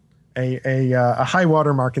know, a high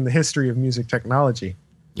watermark in the history of music technology.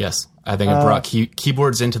 Yes, I think it brought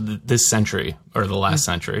keyboards into this century or the last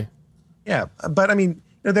century. Yeah, but I mean,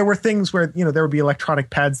 you know, there were things where, you know, there would be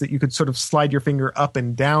electronic pads that you could sort of slide your finger up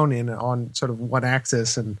and down in on sort of one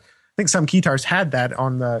axis, and I think some keytars had that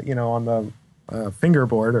on the, you know, on the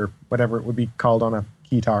fingerboard or whatever it would be called on a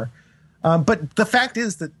keytar. But the fact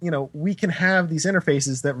is that, you know, we can have these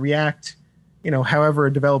interfaces that react, you know, however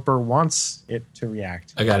a developer wants it to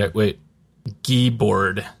react. I got it. Wait,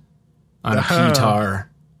 keyboard on a keytar.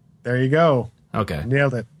 There you go. Okay,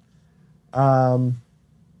 nailed it.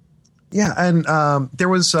 Yeah, and there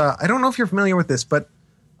was I don't know if you're familiar with this, but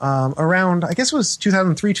around, I guess it was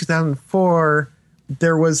 2003, 2004.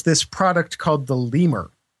 There was this product called the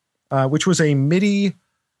Lemur, which was a MIDI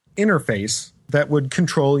interface that would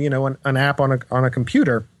control, you know, an app on a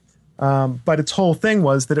computer. But its whole thing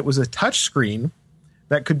was that it was a touch screen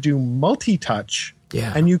that could do multi-touch.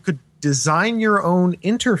 Yeah. And you could design your own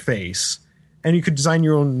interface, and you could design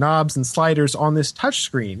your own knobs and sliders on this touch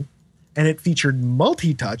screen. And it featured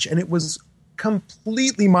multi-touch, and it was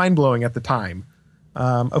completely mind-blowing at the time.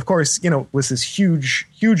 Of course, you know, it was this huge,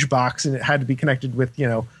 huge box, and it had to be connected with, you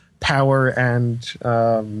know, power and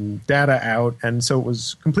data out. And so it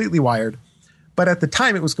was completely wired. But at the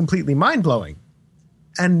time, it was completely mind-blowing.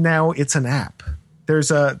 And now it's an app.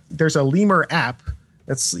 There's a Lemur app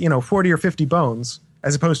that's, you know, 40 or 50 bones,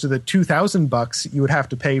 as opposed to the $2,000 you would have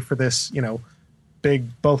to pay for this, you know,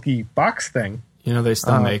 big, bulky box thing. You know, they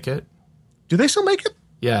still make it. Do they still make it?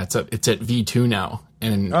 Yeah, it's at V2 now,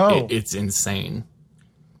 and it's insane.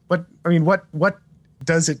 But I mean, what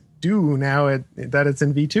does it do now that it's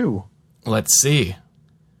in V2? Let's see.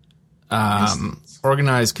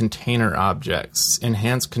 Organize container objects,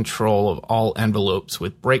 enhance control of all envelopes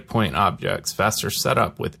with breakpoint objects, faster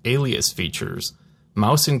setup with alias features,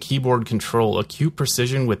 mouse and keyboard control, acute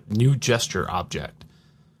precision with new gesture object,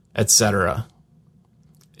 etc.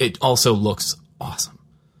 It also looks awesome.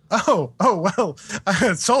 Oh, well,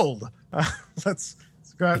 sold. Let's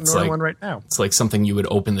go out and order one right now. It's like something you would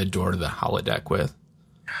open the door to the holodeck with.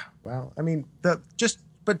 Well, I mean, just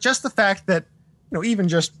the fact that, you know, even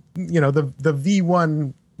just, you know, the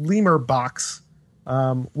V1 Lemur box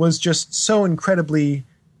was just so incredibly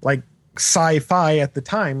like sci-fi at the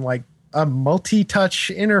time, like a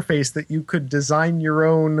multi-touch interface that you could design your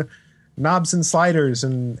own knobs and sliders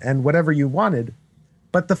and whatever you wanted.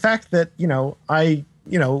 But the fact that, you know, I,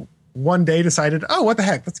 you know, one day decided, oh, what the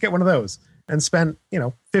heck, let's get one of those, and spent, you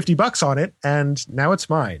know, $50 on it, and now it's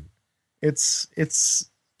mine. It's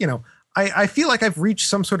you know, I feel like I've reached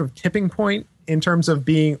some sort of tipping point in terms of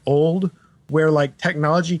being old, where like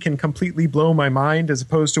technology can completely blow my mind, as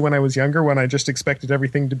opposed to when I was younger, when I just expected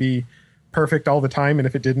everything to be perfect all the time, and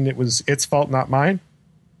if it didn't, it was its fault, not mine.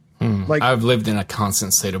 Like, I've lived in a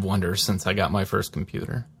constant state of wonder since I got my first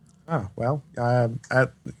computer. Oh, well,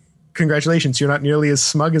 congratulations. You're not nearly as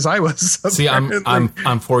smug as I was. See,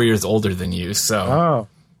 I'm 4 years older than you, so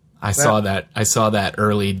I saw that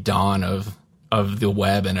early dawn of the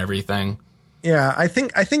web and everything. Yeah, I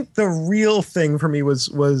think the real thing for me was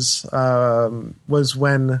when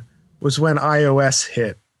iOS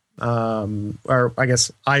hit, or I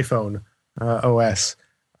guess iPhone OS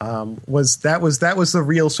was the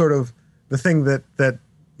real sort of the thing that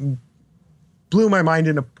blew my mind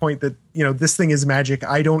in a point that, you know, this thing is magic.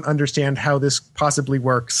 I don't understand how this possibly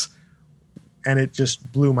works, and it just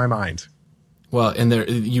blew my mind. Well, and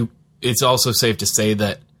it's also safe to say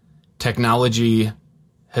that technology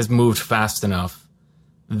has moved fast enough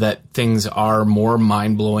that things are more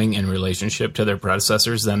mind-blowing in relationship to their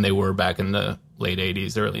predecessors than they were back in the late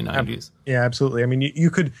 80s, early 90s. Yeah, absolutely. I mean, you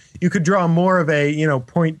could draw more of a, you know,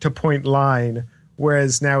 point-to-point line,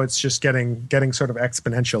 whereas now it's just getting sort of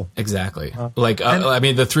exponential. Exactly. I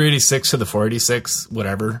mean, the 386 to the 486,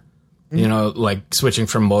 whatever, you know, like switching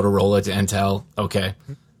from Motorola to Intel, okay,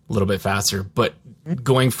 a little bit faster. But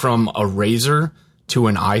going from a Razr to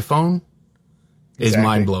an iPhone is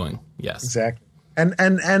mind-blowing. Yes. Exactly.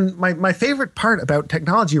 And my favorite part about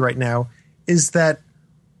technology right now is that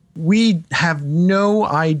we have no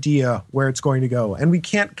idea where it's going to go, and we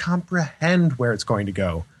can't comprehend where it's going to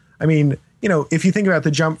go. I mean, if you think about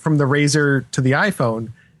the jump from the Razr to the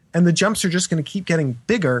iPhone, and the jumps are just going to keep getting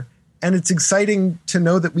bigger, and it's exciting to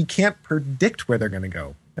know that we can't predict where they're going to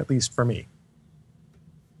go, at least for me.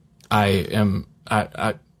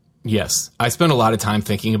 Yes. I spend a lot of time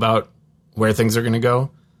thinking about where things are going to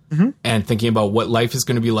go, and thinking about what life is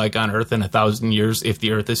going to be like on Earth in 1,000 years, if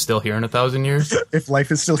the Earth is still here in 1,000 years. If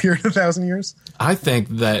life is still here in 1,000 years? I think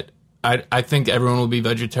that I think everyone will be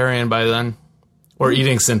vegetarian by then, or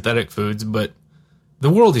eating synthetic foods, but the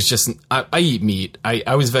world is just, I eat meat.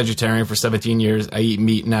 I was vegetarian for 17 years. I eat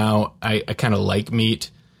meat now. I kind of like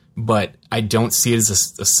meat, but I don't see it as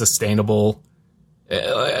a sustainable.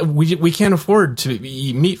 We can't afford to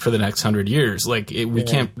eat meat for the next 100 years. We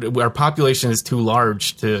can't. Our population is too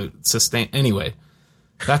large to sustain. Anyway,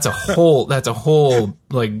 that's a whole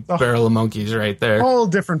barrel of monkeys right there. Whole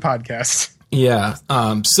different podcast. Yeah.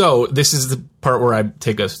 So this is the part where I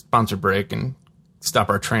take a sponsor break and stop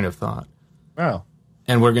our train of thought. Wow.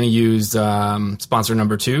 And we're going to use sponsor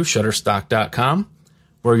number 2, Shutterstock.com,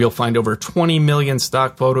 where you'll find over 20 million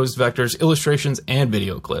stock photos, vectors, illustrations, and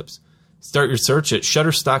video clips. Start your search at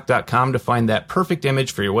Shutterstock.com to find that perfect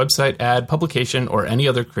image for your website, ad, publication, or any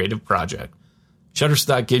other creative project.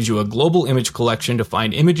 Shutterstock gives you a global image collection to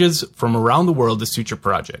find images from around the world to suit your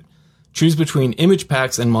project. Choose between image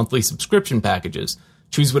packs and monthly subscription packages.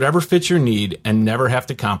 Choose whatever fits your need and never have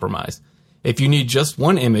to compromise. If you need just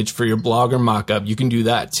one image for your blog or mockup, you can do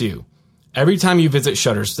that too. Every time you visit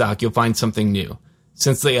Shutterstock, you'll find something new.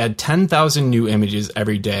 Since they add 10,000 new images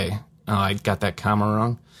every day. Oh, I got that comma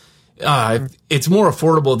wrong. It's more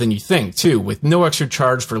affordable than you think, too, with no extra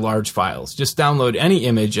charge for large files. Just download any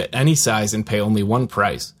image at any size and pay only one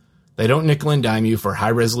price. They don't nickel and dime you for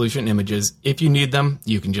high-resolution images. If you need them,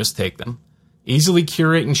 you can just take them. Easily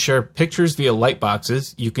curate and share pictures via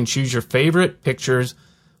Lightboxes. You can choose your favorite pictures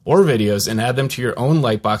or videos and add them to your own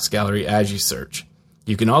Lightbox gallery as you search.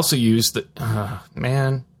 You can also use the...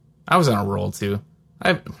 man, I was on a roll, too.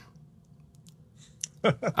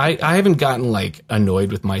 I haven't gotten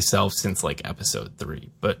annoyed with myself since episode 3,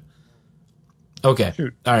 but okay.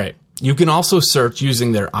 Shoot. All right. You can also search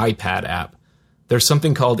using their iPad app. There's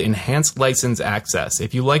something called Enhanced License Access.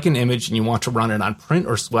 If you like an image and you want to run it on print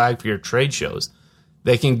or swag for your trade shows,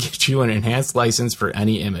 they can get you an enhanced license for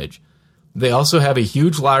any image. They also have a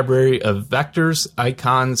huge library of vectors,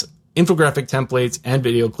 icons, infographic templates, and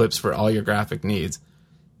video clips for all your graphic needs.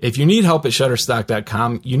 If you need help at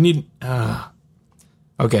Shutterstock.com, you need...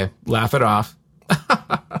 Okay, laugh it off.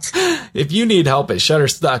 If you need help at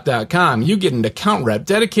Shutterstock.com, you get an account rep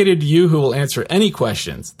dedicated to you who will answer any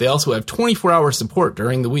questions. They also have 24-hour support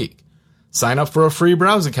during the week. Sign up for a free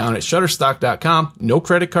browse account at Shutterstock.com. No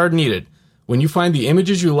credit card needed. When you find the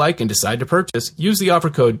images you like and decide to purchase, use the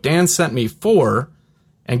offer code DANSENTME4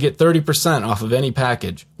 and get 30% off of any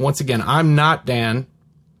package. Once again, I'm not Dan,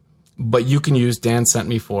 but you can use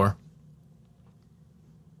DANSENTME4.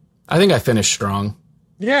 I think I finished strong.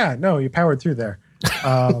 Yeah, no, you powered through there.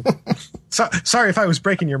 Sorry if I was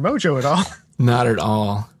breaking your mojo at all. Not at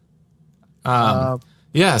all.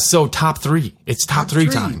 Yeah, so top 3. It's top 3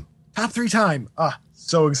 time. Top 3 time.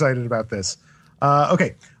 So excited about this.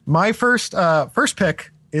 Okay, my first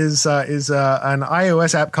pick is an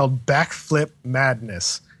iOS app called Backflip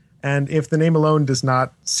Madness. And if the name alone does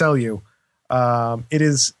not sell you, it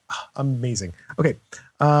is amazing. Okay.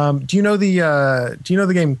 Do you know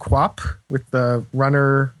the game Quap with the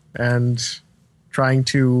runner and trying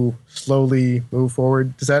to slowly move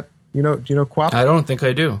forward? Do you know Quap? I don't think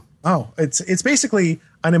I do. Oh, it's basically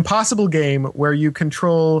an impossible game where you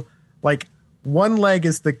control one leg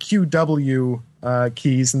is the QW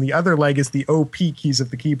keys and the other leg is the OP keys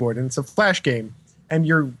of the keyboard, and it's a flash game, and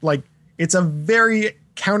it's a very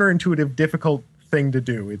counterintuitive, difficult thing to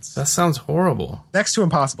do. That sounds horrible. Next to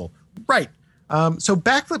impossible. Right. So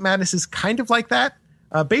Backflip Madness is kind of like that.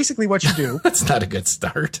 Basically what you do... That's not a good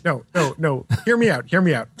start. No. Hear me out.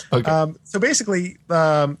 Okay. So basically,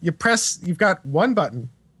 you've got one button,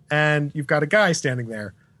 and you've got a guy standing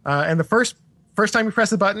there. And the first time you press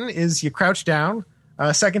the button is you crouch down.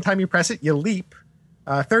 Second time you press it, you leap.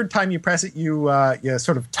 Third time you press it, you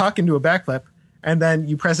sort of tuck into a backflip. And then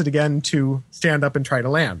you press it again to stand up and try to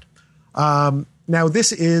land. Now,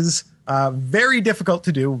 this is... very difficult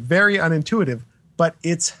to do, very unintuitive, but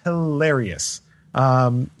it's hilarious.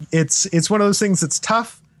 It's one of those things that's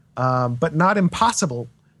tough, but not impossible,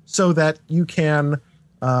 so that you can.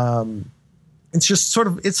 It's sort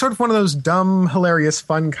of one of those dumb, hilarious,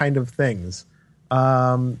 fun kind of things.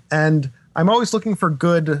 And I'm always looking for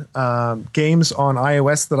good games on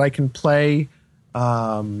iOS that I can play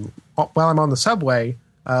while I'm on the subway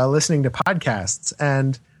listening to podcasts.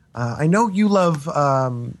 And I know you love,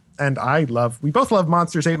 and I love, we both love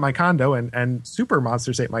Monsters Ate My Condo and Super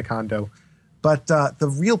Monsters Ate My Condo. But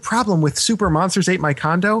the real problem with Super Monsters Ate My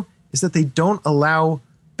Condo is that they don't allow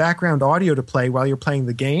background audio to play while you're playing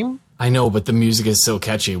the game. I know, but the music is so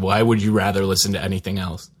catchy. Why would you rather listen to anything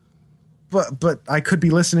else? But I could be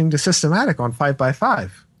listening to Systematic on 5x5.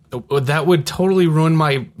 That would totally ruin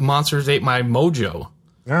my Monsters Ate My mojo.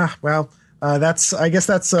 Well, I guess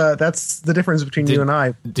that's the difference between you and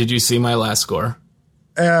I. Did you see my last score?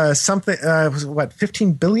 Something was what,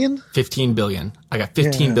 15 billion? 15 billion. I got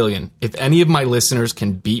 15 billion. If any of my listeners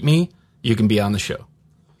can beat me, you can be on the show.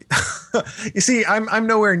 You see, I'm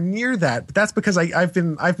nowhere near that, but that's because I've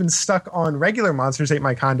been stuck on regular Monsters Ate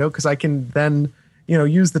My Condo because I can then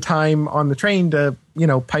use the time on the train to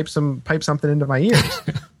pipe something into my ears.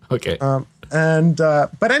 Okay. But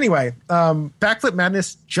anyway, Backflip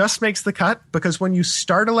Madness just makes the cut because when you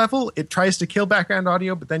start a level, it tries to kill background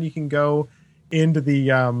audio, but then you can go into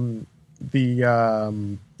the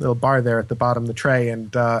little bar there at the bottom of the tray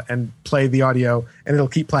and play the audio, and it'll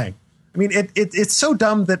keep playing. I mean, it's so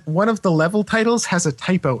dumb that one of the level titles has a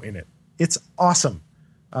typo in it. It's awesome.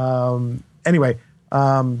 Anyway,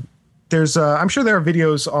 there's I'm sure there are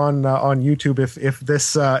videos on YouTube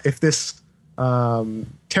if this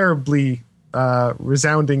terribly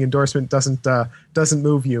resounding endorsement doesn't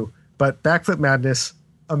move you. But Backflip Madness,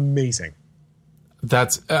 amazing.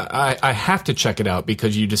 That's I have to check it out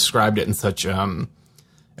because you described it in such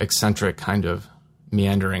eccentric kind of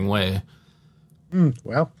meandering way.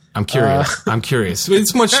 Well, I'm curious. I'm curious.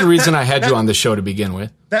 It's much the reason I had you on the show to begin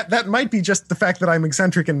with. That might be just the fact that I'm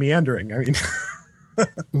eccentric and meandering. I mean,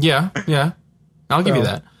 yeah, I'll give you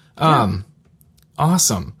that.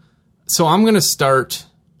 Awesome. So I'm going to start.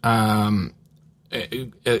 I'm going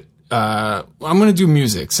to do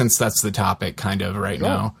music since that's the topic kind of right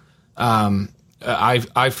now.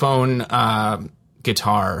 iPhone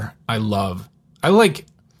guitar. I'll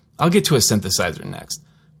get to a synthesizer next,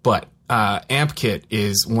 but AmpKit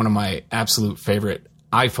is one of my absolute favorite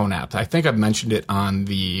iPhone apps. I think I've mentioned it on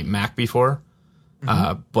the Mac before,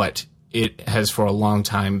 but it has for a long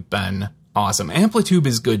time been awesome. Amplitube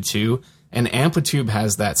is good too, and Amplitube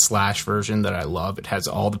has that Slash version that I love. It has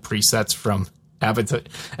all the presets from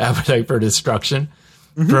Appetite for Destruction.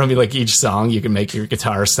 From like each song, you can make your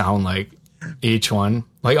guitar sound like each one,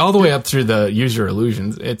 like all the way up through the Use Your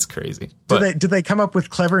Illusions. It's crazy. Did they come up with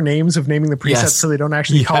clever names of naming the presets so they don't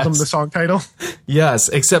actually call them the song title? Yes,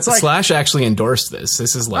 except Slash actually endorsed this.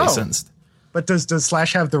 This is licensed. But does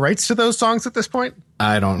Slash have the rights to those songs at this point?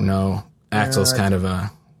 I don't know. Axel's kind of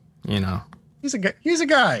a, He's a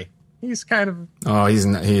guy. He's kind of. Oh, he's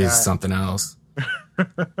something else.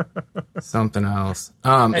 Something else.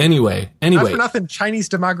 Anyway. Not for nothing, Chinese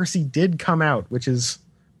Democracy did come out, which is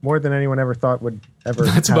more than anyone ever thought would ever.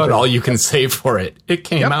 That's happen. About all you can say for it. It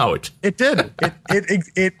came out. It did.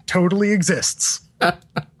 It totally exists.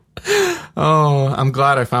 Oh, I'm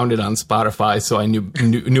glad I found it on Spotify, so I knew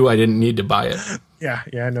I didn't need to buy it. Yeah.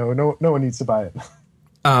 No one needs to buy it.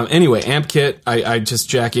 Anyway, AmpKit. I just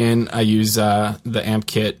jack in. I use the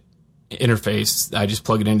AmpKit interface. I just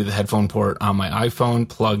plug it into the headphone port on my iPhone,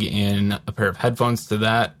 plug in a pair of headphones to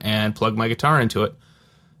that, and plug my guitar into it.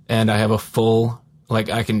 And I have a full, like,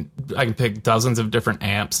 I can pick dozens of different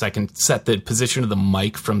amps. I can set the position of the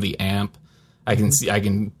mic from the amp. I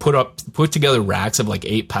can put together racks of like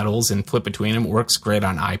 8 pedals and flip between them. It works great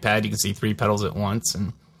on iPad. You can see 3 pedals at once.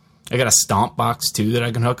 And I got a stomp box too that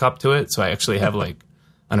I can hook up to it. So I actually have like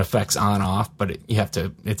an effects on off, but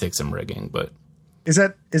it takes some rigging, but. Is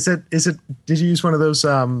it? Did you use one of those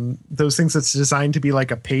things that's designed to be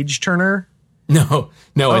like a page turner? No,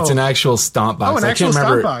 it's an actual stomp box. Oh, an actual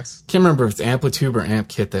stomp box. Can't remember if it's Amplitube or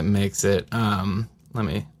AmpKit that makes it. Let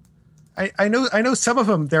me. I know some of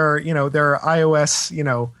them. There are iOS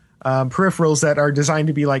peripherals that are designed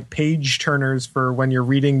to be like page turners for when you're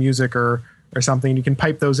reading music or something. You can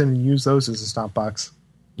pipe those in and use those as a stomp box.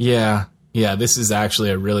 Yeah. This is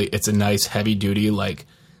actually it's a nice heavy duty like.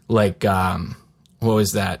 What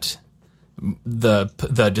was that?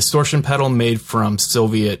 The distortion pedal made from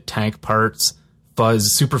Soviet tank parts,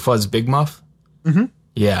 Super Fuzz Big Muff. Mm-hmm.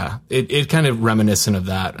 Yeah, it kind of reminiscent of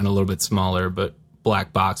that and a little bit smaller, but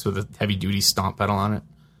black box with a heavy duty stomp pedal on it.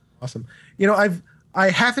 Awesome. I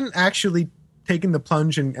haven't actually taken the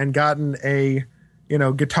plunge and gotten a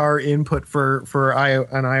guitar input for an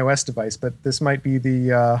iOS device, but this might be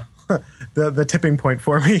the the tipping point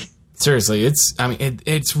for me. Seriously,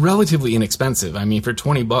 it's relatively inexpensive. I mean, for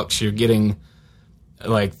 $20, you're getting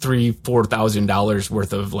like $3,000-$4,000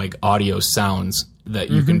 worth of like audio sounds, that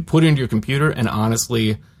you can put into your computer and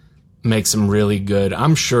honestly make some really good.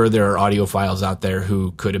 I'm sure there are audiophiles out there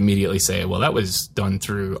who could immediately say, well, that was done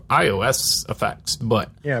through iOS effects, but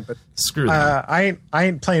screw that. I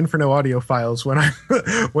ain't playing for no audiophiles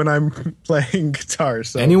when I'm playing guitar.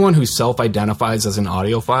 So anyone who self-identifies as an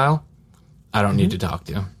audiophile, I don't need to talk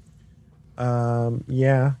to.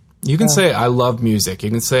 Yeah. You can say I love music. You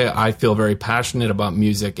can say I feel very passionate about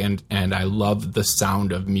music and I love the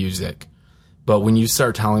sound of music. But when you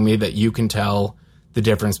start telling me that you can tell the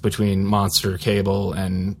difference between Monster Cable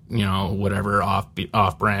and, whatever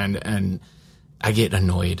off-brand, and I get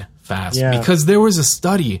annoyed fast. Yeah. Because there was a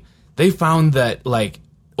study. They found that like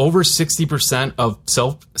over 60% of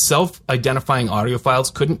self-identifying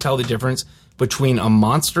audiophiles couldn't tell the difference between a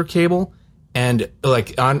Monster Cable and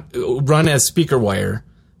like run as speaker wire,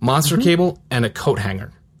 Monster Cable, and a coat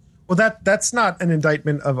hanger. Well, that's not an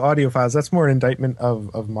indictment of audiophiles. That's more an indictment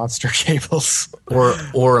of Monster Cables.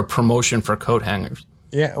 or a promotion for coat hangers.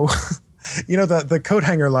 Yeah. The coat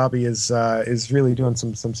hanger lobby is really doing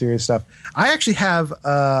some serious stuff. I actually have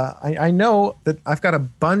I know that I've got a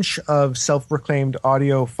bunch of self-proclaimed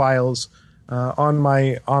audiophiles on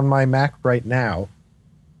my Mac right now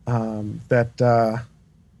that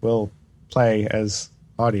will play as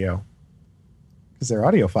audio because they're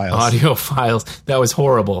audiophiles. Audiophiles. That was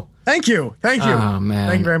horrible. Thank you. Oh, man.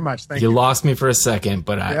 Thank you very much. Thank you. You lost me for a second,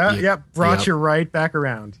 but brought you right back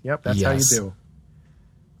around. Yep, that's how you do.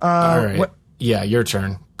 All right. Yeah, your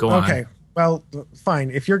turn. Go on. Okay. Well,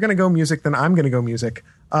 fine. If you're going to go music, then I'm going to go music.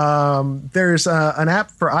 There's an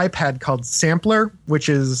app for iPad called Sampler, which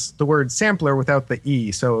is the word sampler without the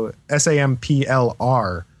E, so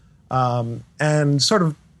SAMPLR. And sort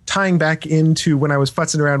of tying back into when I was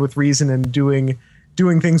futzing around with Reason and doing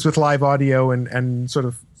things with live audio and sort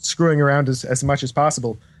of screwing around as much as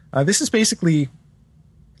possible. This is basically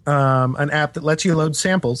an app that lets you load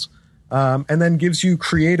samples and then gives you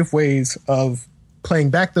creative ways of playing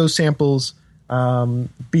back those samples.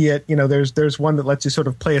 Be it, there's one that lets you sort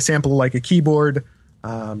of play a sample like a keyboard,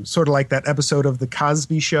 sort of like that episode of The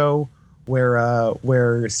Cosby Show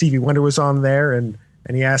where Stevie Wonder was on there and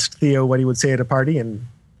he asked Theo what he would say at a party, and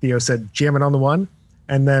Theo said, "Jam it on the one."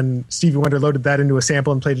 And then Stevie Wonder loaded that into a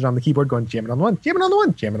sample and played it on the keyboard, going, "Jam it on the one, jam it on the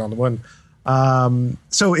one, jam it on the one."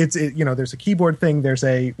 So there's a keyboard thing. There's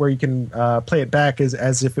where you can play it back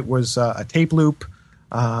as if it was a tape loop,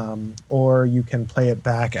 or you can play it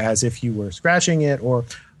back as if you were scratching it, or a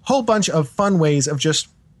whole bunch of fun ways of just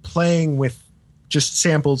playing with just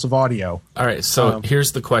samples of audio. All right, so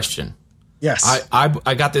here's the question. Yes,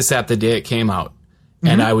 I got this app the day it came out,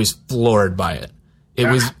 and I was floored by it.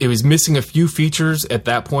 It was missing a few features at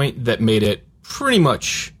that point that made it pretty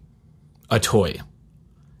much a toy.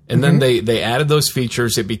 And then they added those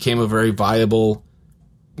features. It became a very viable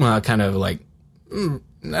kind of like,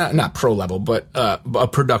 not pro level, but a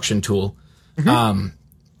production tool.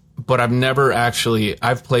 But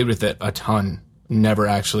I've played with it a ton, never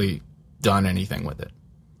actually done anything with it.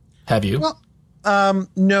 Have you? Well,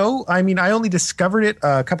 no. I mean, I only discovered it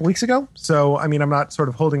a couple weeks ago. So, I mean, I'm not sort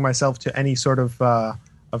of holding myself to any sort of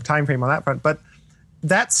time frame on that front. But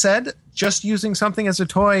that said, just using something as a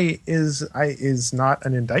toy is not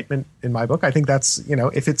an indictment in my book. I think that's,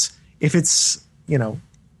 if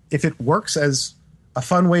it works as a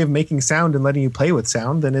fun way of making sound and letting you play with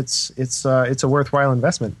sound, then it's a worthwhile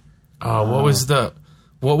investment. What was the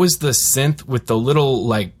synth with the little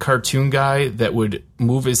like cartoon guy that would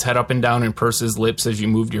move his head up and down and purse his lips as you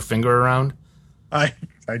moved your finger around? I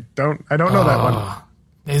don't know that one.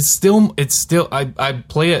 It's still I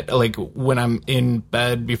play it like when I'm in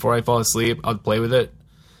bed before I fall asleep. I'll play with it.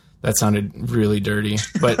 That sounded really dirty,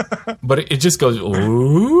 but it just goes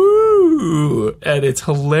ooh, and it's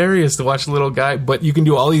hilarious to watch the little guy. But you can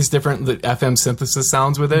do all these different FM synthesis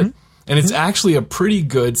sounds with it, and it's actually a pretty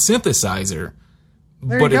good synthesizer.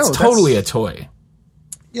 But it's totally a toy.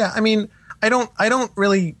 Yeah, I mean, I don't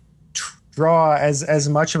really draw as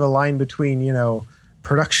much of a line between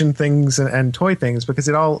production things and toy things, because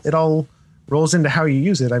it all rolls into how you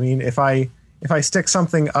use it. I mean, if I stick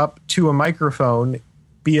something up to a microphone,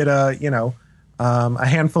 be it a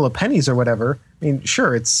handful of pennies or whatever. I mean,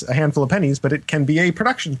 sure, it's a handful of pennies, but it can be a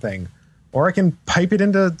production thing, or I can pipe it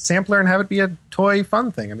into Sampler and have it be a toy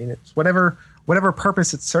fun thing. I mean, it's whatever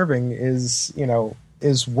purpose it's serving is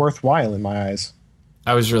worthwhile in my eyes.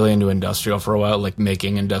 I was really into industrial for a while, like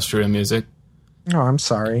making industrial music. Oh, I'm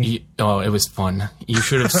sorry. It was fun. You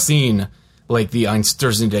should have seen like the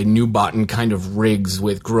Einstürzende Neubauten kind of rigs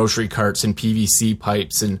with grocery carts and PVC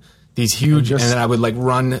pipes and these huge, and then I would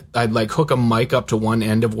I'd hook a mic up to one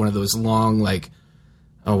end of one of those long, like,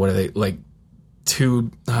 what are they, like two,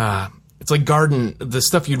 It's like the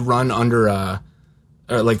stuff you'd run under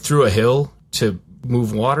like through a hill to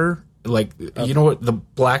move water. Like, you know what, the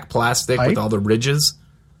black plastic with all the ridges?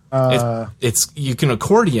 It's you can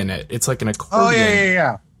accordion it. It's like an accordion. Oh,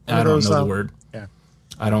 yeah. I don't know the word. Yeah.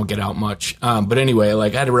 I don't get out much. But anyway,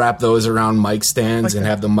 like I had to wrap those around mic stands and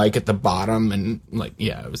have the mic at the bottom. And like,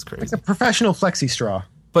 yeah, it was crazy. Like a professional flexi straw.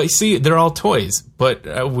 But you see, they're all toys,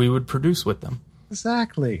 but we would produce with them.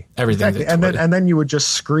 Exactly. Everything's a toy. And then you would just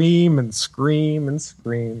scream and scream and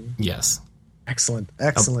scream. Yes. Excellent.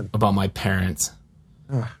 About my parents.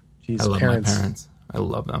 Oh, geez, I love my parents. I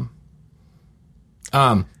love them.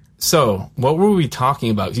 So what were we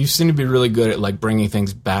talking about? You seem to be really good at like bringing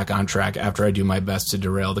things back on track after I do my best to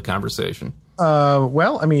derail the conversation.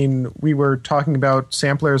 Well, I mean, we were talking about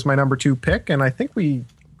Sampler as my number 2 pick, and I think we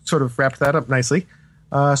sort of wrapped that up nicely.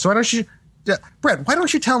 So why don't you, Brett, why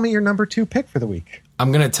don't you tell me your number 2 pick for the week?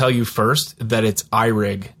 I'm going to tell you first that it's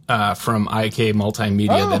iRig from IK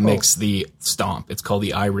Multimedia that makes the Stomp. It's called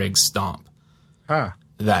the iRig Stomp. Huh.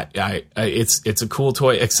 That it's a cool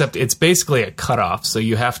toy, except it's basically a cutoff. So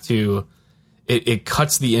you have to, it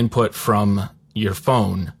cuts the input from your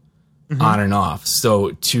phone on and off.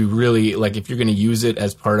 So to really, like, if you're going to use it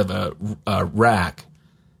as part of a rack,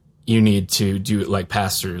 you need to do like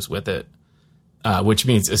pass-throughs with it. Which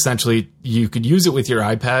means essentially you could use it with your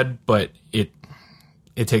iPad, but it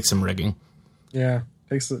takes some rigging. Yeah,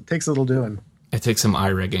 takes a little doing. It takes some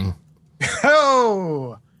rigging.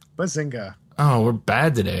 Oh, bazinga! Oh, we're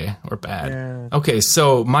bad today. We're bad. Yeah. Okay,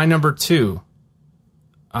 so my number 2.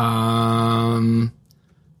 I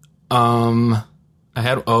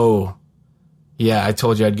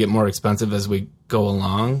told you I'd get more expensive as we go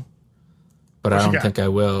along, but I don't think I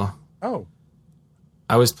will. Oh.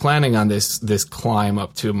 I was planning on this climb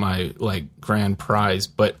up to my like grand prize,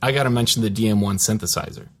 but I got to mention the DM1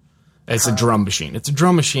 synthesizer. It's a drum machine. It's a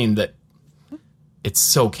drum machine that it's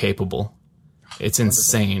so capable. It's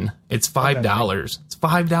insane. It's $5. It's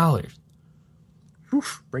 $5.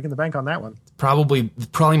 Oof, breaking the bank on that one. Probably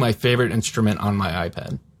my favorite instrument on my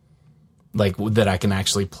iPad, like that I can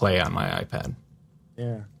actually play on my iPad.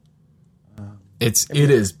 Yeah. It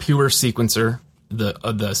is pure sequencer.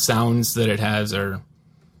 The sounds that it has are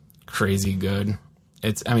crazy good.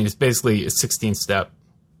 It's basically a 16-step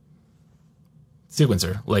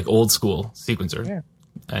sequencer, like old school sequencer. Yeah.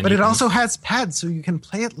 And but it also has pads, so you can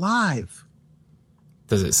play it live.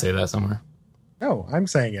 Does it say that somewhere? No, I'm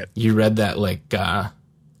saying it. You read that like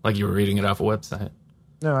you were reading it off a website.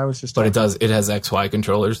 No, I was just. But it does. It has XY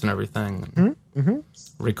controllers and everything.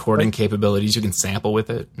 Recording capabilities. You can sample with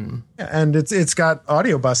it. Yeah, and it's got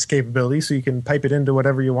audio bus capability, so you can pipe it into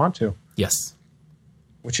whatever you want to. Yes.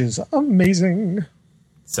 Which is amazing.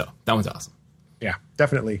 So that one's awesome. Yeah,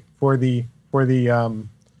 definitely for the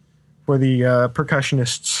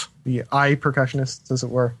percussionists, the eye percussionists, as it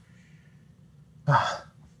were.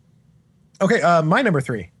 Okay, my number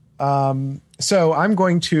 3. So I'm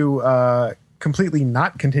going to completely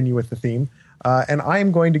not continue with the theme, and I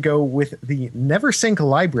am going to go with the Neversink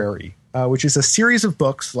Library, which is a series of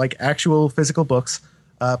books, like actual physical books,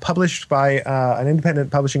 published by an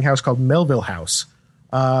independent publishing house called Melville House.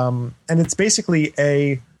 And it's basically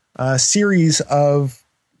a series of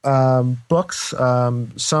books,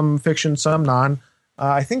 some fiction, some non.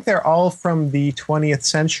 I think they're all from the 20th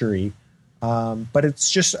century, but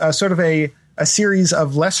it's just sort of a series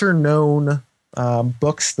of lesser known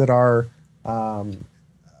books that are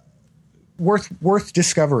worth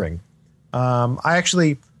discovering. I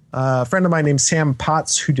actually a friend of mine named Sam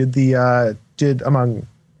Potts, who did among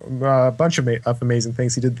a bunch of amazing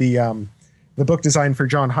things. He did the book design for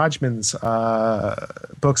John Hodgman's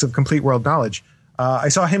books of complete world knowledge. I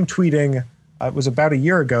saw him tweeting. It was about a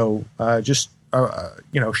year ago,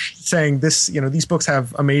 saying this. These books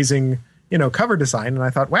have amazing, cover design, and I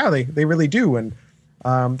thought, wow, they really do. And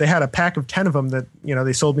they had a pack of 10 of them that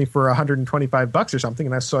they sold me for $125 or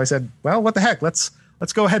something. And so I said, well, what the heck? Let's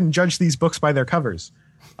go ahead and judge these books by their covers.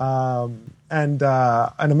 And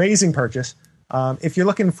an amazing purchase. If you're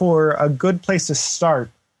looking for a good place to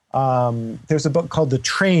start, there's a book called The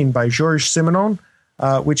Train by Georges Simenon,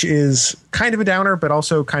 which is kind of a downer, but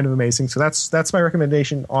also kind of amazing. So that's my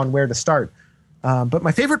recommendation on where to start. But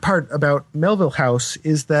my favorite part about Melville House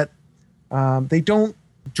is that they don't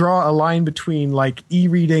draw a line between like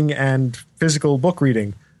e-reading and physical book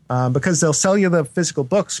reading, because they'll sell you the physical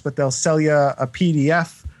books, but they'll sell you a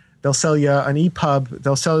PDF, they'll sell you an EPUB,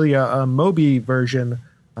 they'll sell you a Mobi version,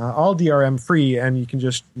 all DRM free, and you can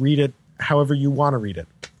just read it however you want to read it.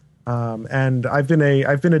 And I've been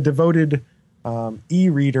a devoted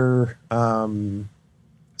e-reader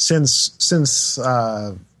since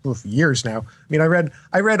years now. I mean,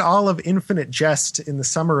 I read all of Infinite Jest in the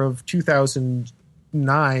summer of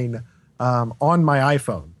 2009 on my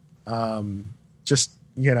iPhone. Just,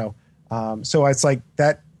 you know, so it's like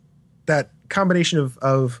that combination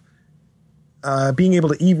of being able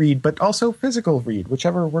to e-read, but also physical read,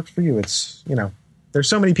 whichever works for you. It's, you know, there's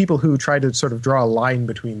so many people who try to sort of draw a line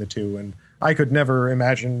between the two, and I could never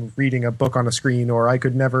imagine reading a book on a screen, or I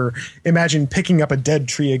could never imagine picking up a dead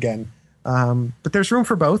tree again. But there's room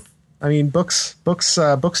for both. I mean, books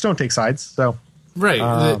don't take sides. So right,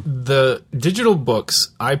 the digital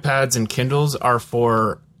books, iPads and Kindles are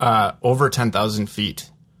for over 10,000 feet,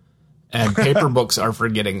 and paper books are for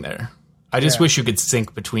getting there. I just wish you could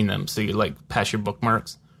sync between them so you like pass your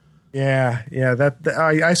bookmarks. Yeah.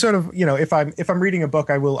 I sort of, you know, if I'm reading a book,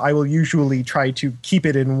 I will usually try to keep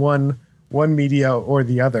it in one media or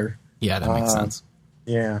the other. Yeah, that makes sense.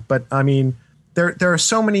 Yeah, but I mean, there are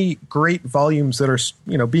so many great volumes that are,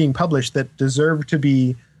 you know, being published that deserve to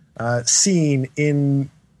be seen in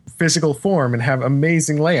physical form and have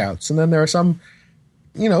amazing layouts. And then there are some,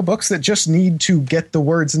 you know, books that just need to get the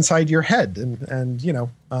words inside your head. And you know,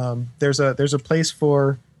 there's a place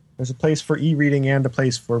for e-reading and a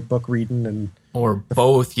place for book reading, or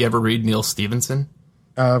both. You ever read Neil Stephenson?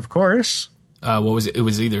 Of course. What was it? It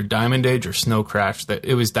was either Diamond Age or Snow Crash.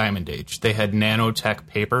 It was Diamond Age. They had nanotech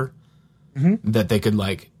paper that they could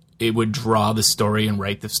it would draw the story and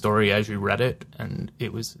write the story as you read it, and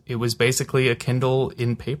it was basically a Kindle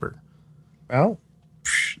in paper. Well,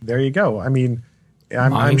 there you go. I mean,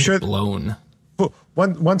 I'm sure blown.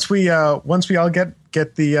 Once we all get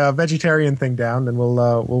the vegetarian thing down, then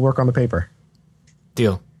we'll work on the paper.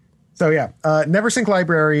 Deal. So yeah, Neversink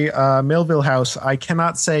Library, Melville House. I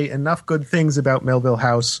cannot say enough good things about Melville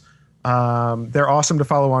House. They're awesome to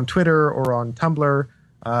follow on Twitter or on Tumblr.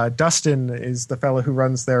 Dustin is the fellow who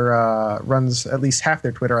runs at least half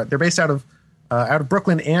their Twitter. They're based out of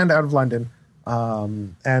Brooklyn and out of London.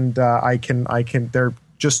 They're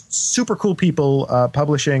just super cool people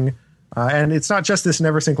publishing. And it's not just this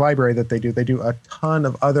Neversink Library that they do. They do a ton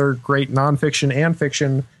of other great nonfiction and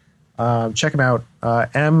fiction. Check them out.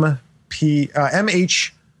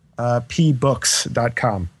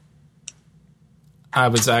 mhpbooks.com. I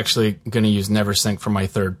was actually going to use Neversink for my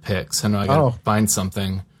third pick, so now I got to find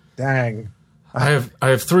something. Dang. I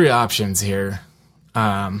have three options here.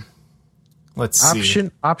 Let's see.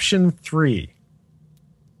 Option 3.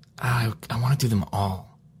 I want to do them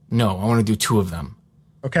all. No, I want to do two of them.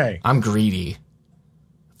 Okay. I'm greedy.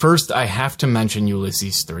 First, I have to mention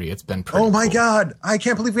Ulysses 3. It's been pretty Oh my cool. God. I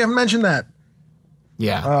can't believe we haven't mentioned that.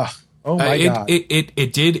 Yeah. Oh my God.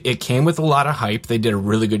 It came with a lot of hype. They did a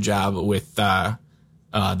really good job with the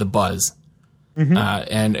buzz.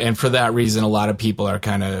 Mm-hmm. And for that reason, a lot of people are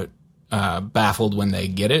kind of baffled when they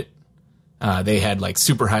get it. They had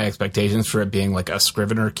super high expectations for it being like a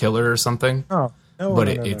Scrivener killer or something. Oh, no, but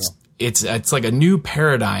no. It's like a new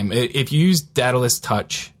paradigm. If you use Daedalus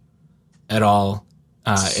Touch at all,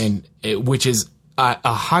 which is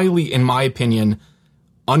a highly, in my opinion,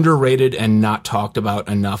 underrated and not talked about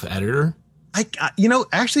enough editor.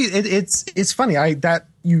 Actually, it's funny. That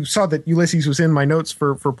you saw that Ulysses was in my notes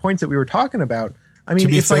for points that we were talking about. I mean,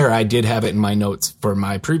 to be fair, I did have it in my notes for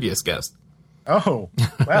my previous guest. Oh,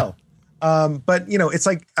 well. But it's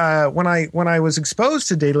like when I was exposed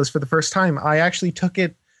to Daedalus for the first time, I actually took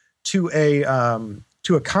it to a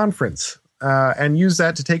conference and used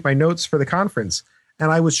that to take my notes for the conference,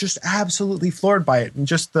 and I was just absolutely floored by it and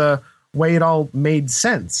just the way it all made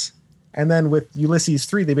sense. And then with Ulysses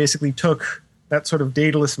 3, they basically took that sort of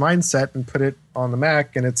Daedalus mindset and put it on the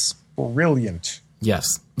Mac, and it's brilliant.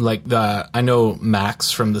 Yes, I know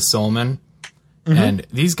Max from the Soulman, and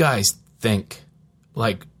these guys think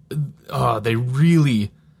they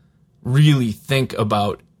really, really think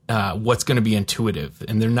about what's going to be intuitive,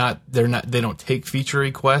 and they don't take feature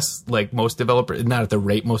requests like most developers, not at the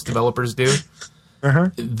rate most developers do.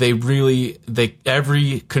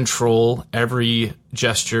 Every control, every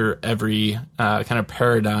gesture, every kind of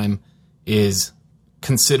paradigm is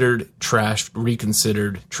considered, trashed,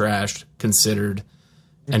 reconsidered, trashed, considered,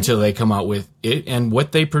 until they come out with it. And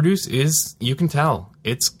what they produce is, you can tell,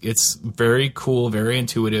 it's very cool, very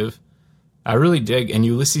intuitive. I really dig. And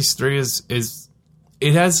Ulysses 3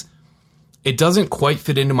 it doesn't quite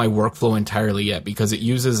fit into my workflow entirely yet, because it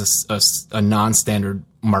uses a non-standard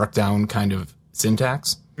markdown kind of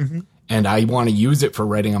syntax. And I want to use it for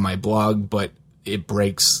writing on my blog, but it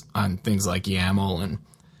breaks on things like YAML. And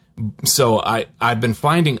so I've been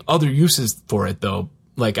finding other uses for it, though.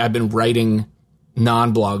 Like, I've been writing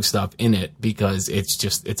non-blog stuff in it because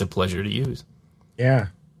it's a pleasure to use. Yeah.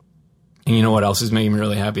 And you know what else is making me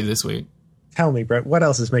really happy this week? Tell me, Brett, what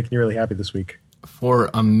else is making you really happy this week? For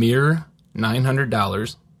a mere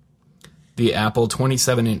 $900, the Apple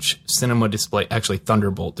 27-inch Cinema display, actually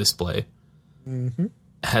Thunderbolt display,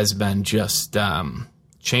 has been just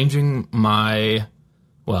changing my,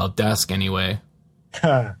 desk anyway.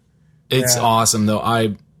 It's awesome, though.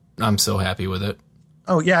 I'm so happy with it.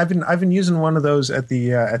 Oh yeah, I've been using one of those at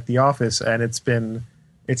the office, and it's been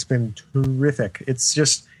terrific. It's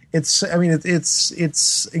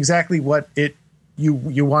exactly what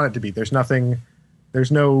you want it to be. There's no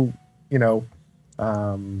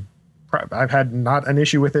I've had not an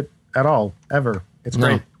issue with it at all ever. It's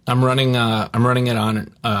great. I'm running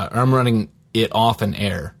it off an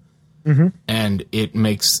Air, and it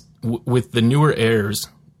makes with the newer Airs,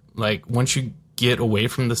 like once you get away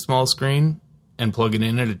from the small screen and plug it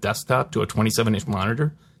in at a desktop to a 27-inch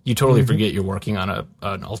monitor, you totally forget you're working on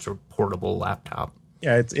an ultra portable laptop.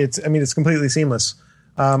 Yeah, it's completely seamless.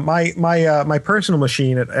 My personal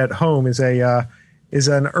machine at home is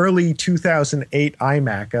an early 2008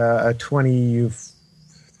 iMac, a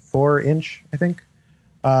 24-inch, I think.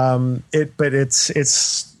 But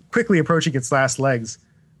it's quickly approaching its last legs.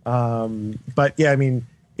 But yeah, I mean,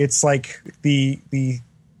 it's like the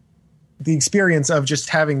experience of just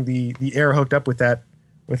having the Air hooked up with that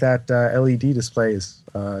LED display is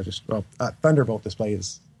Thunderbolt display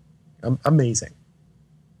is amazing.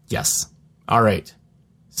 Yes. All right.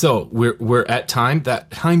 So we're at time.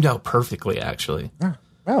 That timed out perfectly, actually. Oh,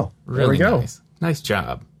 well, really there we go. Nice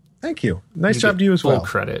job. Thank you. Nice job to you as well. Full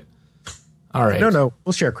credit. All right. No,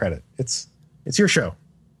 we'll share credit. It's your show.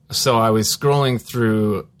 So I was scrolling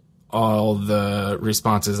through all the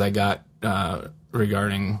responses I got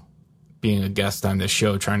regarding being a guest on this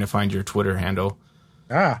show, trying to find your Twitter handle.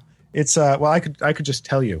 It's I could just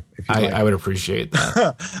tell you if you like. I would appreciate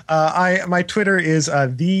that. My Twitter is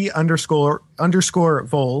the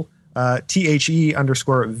 __vol THE_VOLE.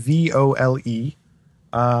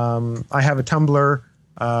 I have a Tumblr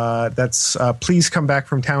that's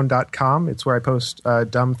pleaseComeBackFromTown.com. It's where I post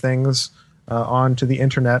dumb things onto the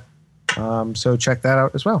internet. So check that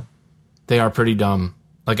out as well. They are pretty dumb.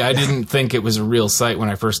 Like, I didn't think it was a real site when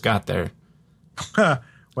I first got there.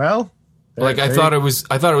 Well, I thought it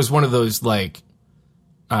was one of those like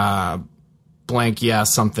blank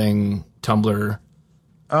something Tumblr.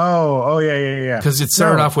 Oh yeah. Because it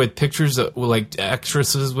started off with pictures of like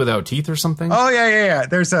actresses without teeth or something. Oh yeah.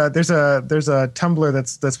 There's a Tumblr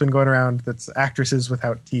that's been going around that's actresses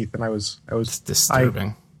without teeth, and I was It's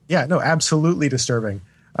disturbing. Absolutely disturbing.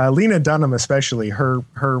 Lena Dunham, especially her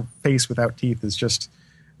face without teeth is just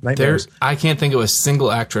nightmares. I can't think of a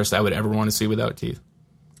single actress I would ever want to see without teeth.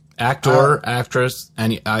 Actress,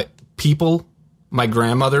 people. My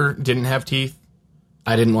grandmother didn't have teeth.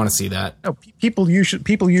 I didn't want to see that. No, people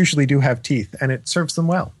usually do have teeth, and it serves them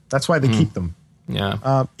well. That's why they keep them. Yeah.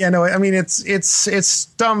 I mean, it's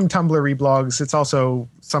dumb Tumblr blogs. It's also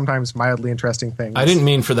sometimes mildly interesting things. I didn't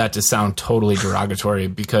mean for that to sound totally derogatory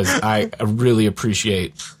because I really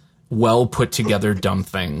appreciate well put together dumb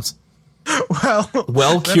things.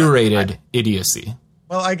 Well curated idiocy.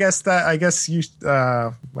 Well, I guess you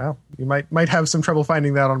you might have some trouble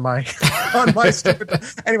finding that on my stupid.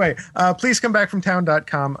 Anyway, please come back from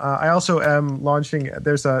town.com. I also am launching.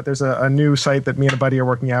 There's a new site that me and a buddy are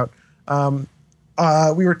working out.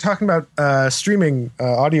 We were talking about streaming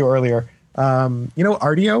audio earlier.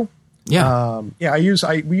 Rdio? Yeah. We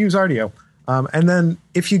use Rdio. And then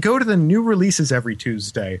if you go to the new releases every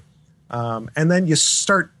Tuesday, and then you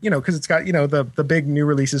start, because it's got, the big new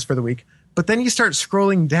releases for the week, but then you start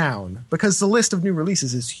scrolling down because the list of new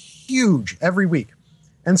releases is huge every week.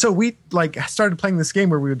 And so we started playing this game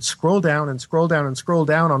where we would scroll down and scroll down and scroll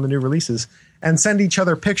down on the new releases and send each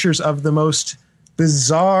other pictures of the most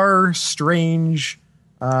bizarre, strange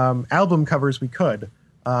album covers we could.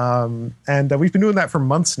 And we've been doing that for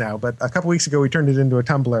months now, but a couple weeks ago we turned it into a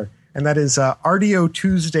Tumblr, and that is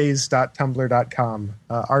rdiotuesdays.tumblr.com,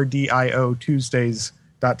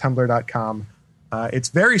 rdiotuesdays.tumblr.com. It's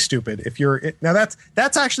very stupid.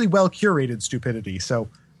 That's actually well curated stupidity. So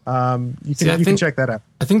you can check that out.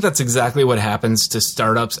 I think that's exactly what happens to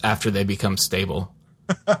startups after they become stable.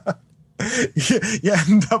 You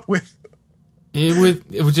end up with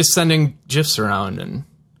just sending GIFs around and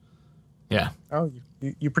yeah. Oh,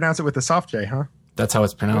 you pronounce it with a soft J, huh? That's how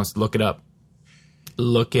it's pronounced. Look it up.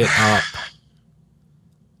 Look it up.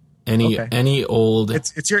 Any old.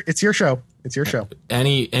 It's your show. It's your show.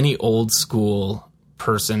 Any old school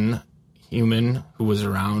person, human who was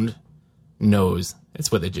around knows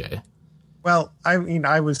it's with a J. Well, I mean,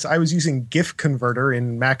 I was using GIF converter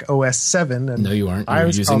in Mac OS 7. And no, you aren't. You were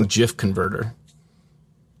using GIF converter.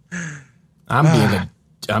 I'm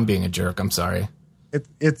I'm being a jerk. I'm sorry.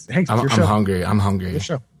 It's hey, I'm your show. hungry. I'm hungry. Your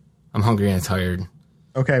show. I'm hungry and tired.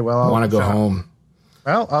 Okay, well, I want to go home.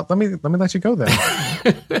 Well, let me let you go then.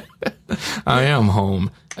 I am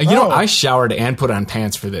home. You know, I showered and put on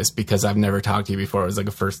pants for this because I've never talked to you before. It was like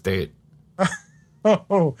a first date.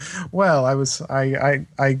 Oh, well,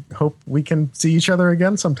 I hope we can see each other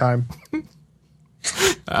again sometime.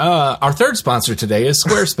 Our third sponsor today is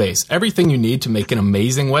Squarespace. Everything you need to make an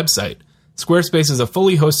amazing website. Squarespace is a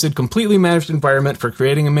fully hosted, completely managed environment for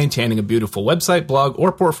creating and maintaining a beautiful website, blog,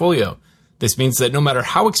 or portfolio. This means that no matter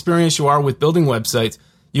how experienced you are with building websites,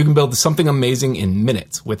 you can build something amazing in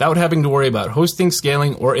minutes without having to worry about hosting,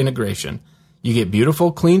 scaling, or integration. You get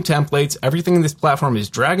beautiful, clean templates, everything in this platform is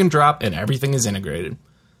drag and drop, and everything is integrated.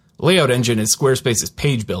 Layout Engine is Squarespace's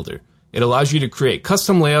page builder. It allows you to create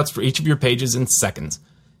custom layouts for each of your pages in seconds.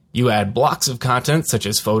 You add blocks of content such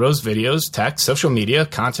as photos, videos, text, social media,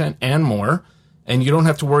 content, and more, and you don't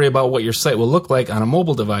have to worry about what your site will look like on a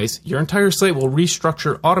mobile device. Your entire site will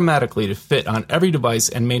restructure automatically to fit on every device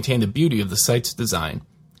and maintain the beauty of the site's design.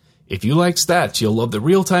 If you like stats, you'll love the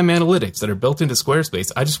real-time analytics that are built into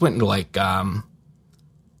Squarespace. I just went into I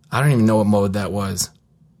don't even know what mode that was.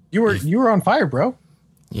 You were on fire, bro.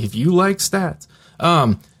 If you like stats,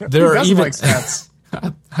 Who doesn't like stats?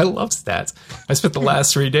 I love stats. I spent the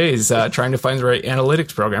last 3 days trying to find the right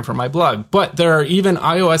analytics program for my blog. But there are even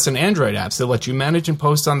iOS and Android apps that let you manage and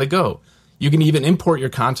post on the go. You can even import your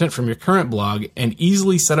content from your current blog and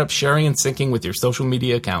easily set up sharing and syncing with your social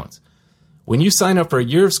media accounts. When you sign up for a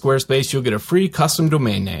year of Squarespace, you'll get a free custom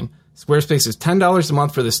domain name. Squarespace is $10 a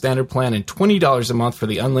month for the standard plan and $20 a month for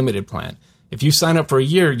the unlimited plan. If you sign up for a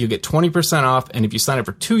year, you get 20% off, and if you sign up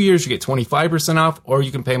for 2 years, you get 25% off, or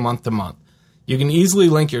you can pay month to month. You can easily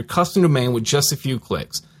link your custom domain with just a few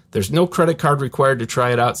clicks. There's no credit card required to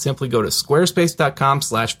try it out. Simply go to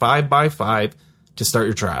squarespace.com/5x5 to start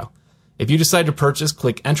your trial. If you decide to purchase,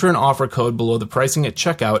 click enter an offer code below the pricing at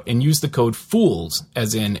checkout and use the code FOOLS,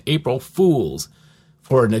 as in April Fools,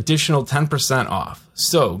 for an additional 10% off.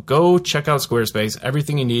 So go check out Squarespace,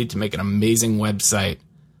 everything you need to make an amazing website.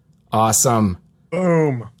 Awesome.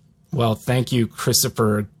 Boom. Well, thank you,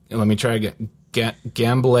 Christopher. Let me try again.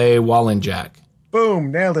 Gamble Wallenjack.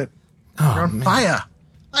 Boom. Nailed it. Oh, You're on man. fire.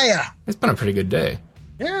 Fire. It's been a pretty good day.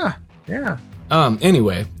 Yeah.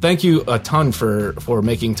 Anyway, thank you a ton for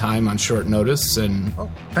making time on short notice. And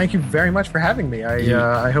Thank you very much for having me.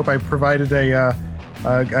 I hope I provided a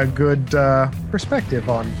good perspective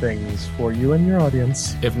on things for you and your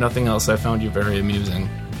audience. if nothing else, I found you very amusing.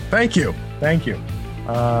 Thank you.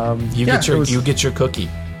 You get your cookie.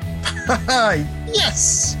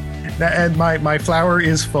 Yes. And my flower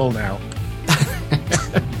is full now.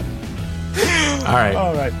 All right.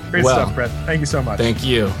 All right. Great stuff, Brett. Thank you so much. Thank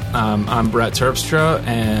you. I'm Brett Terpstra,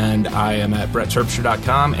 and I am at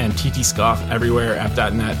brettterpstra.com and TTScoff everywhere,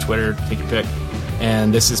 app.net, Twitter, take your pick.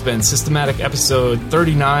 And this has been Systematic episode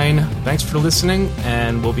 39. Thanks for listening,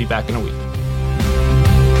 and we'll be back in a week.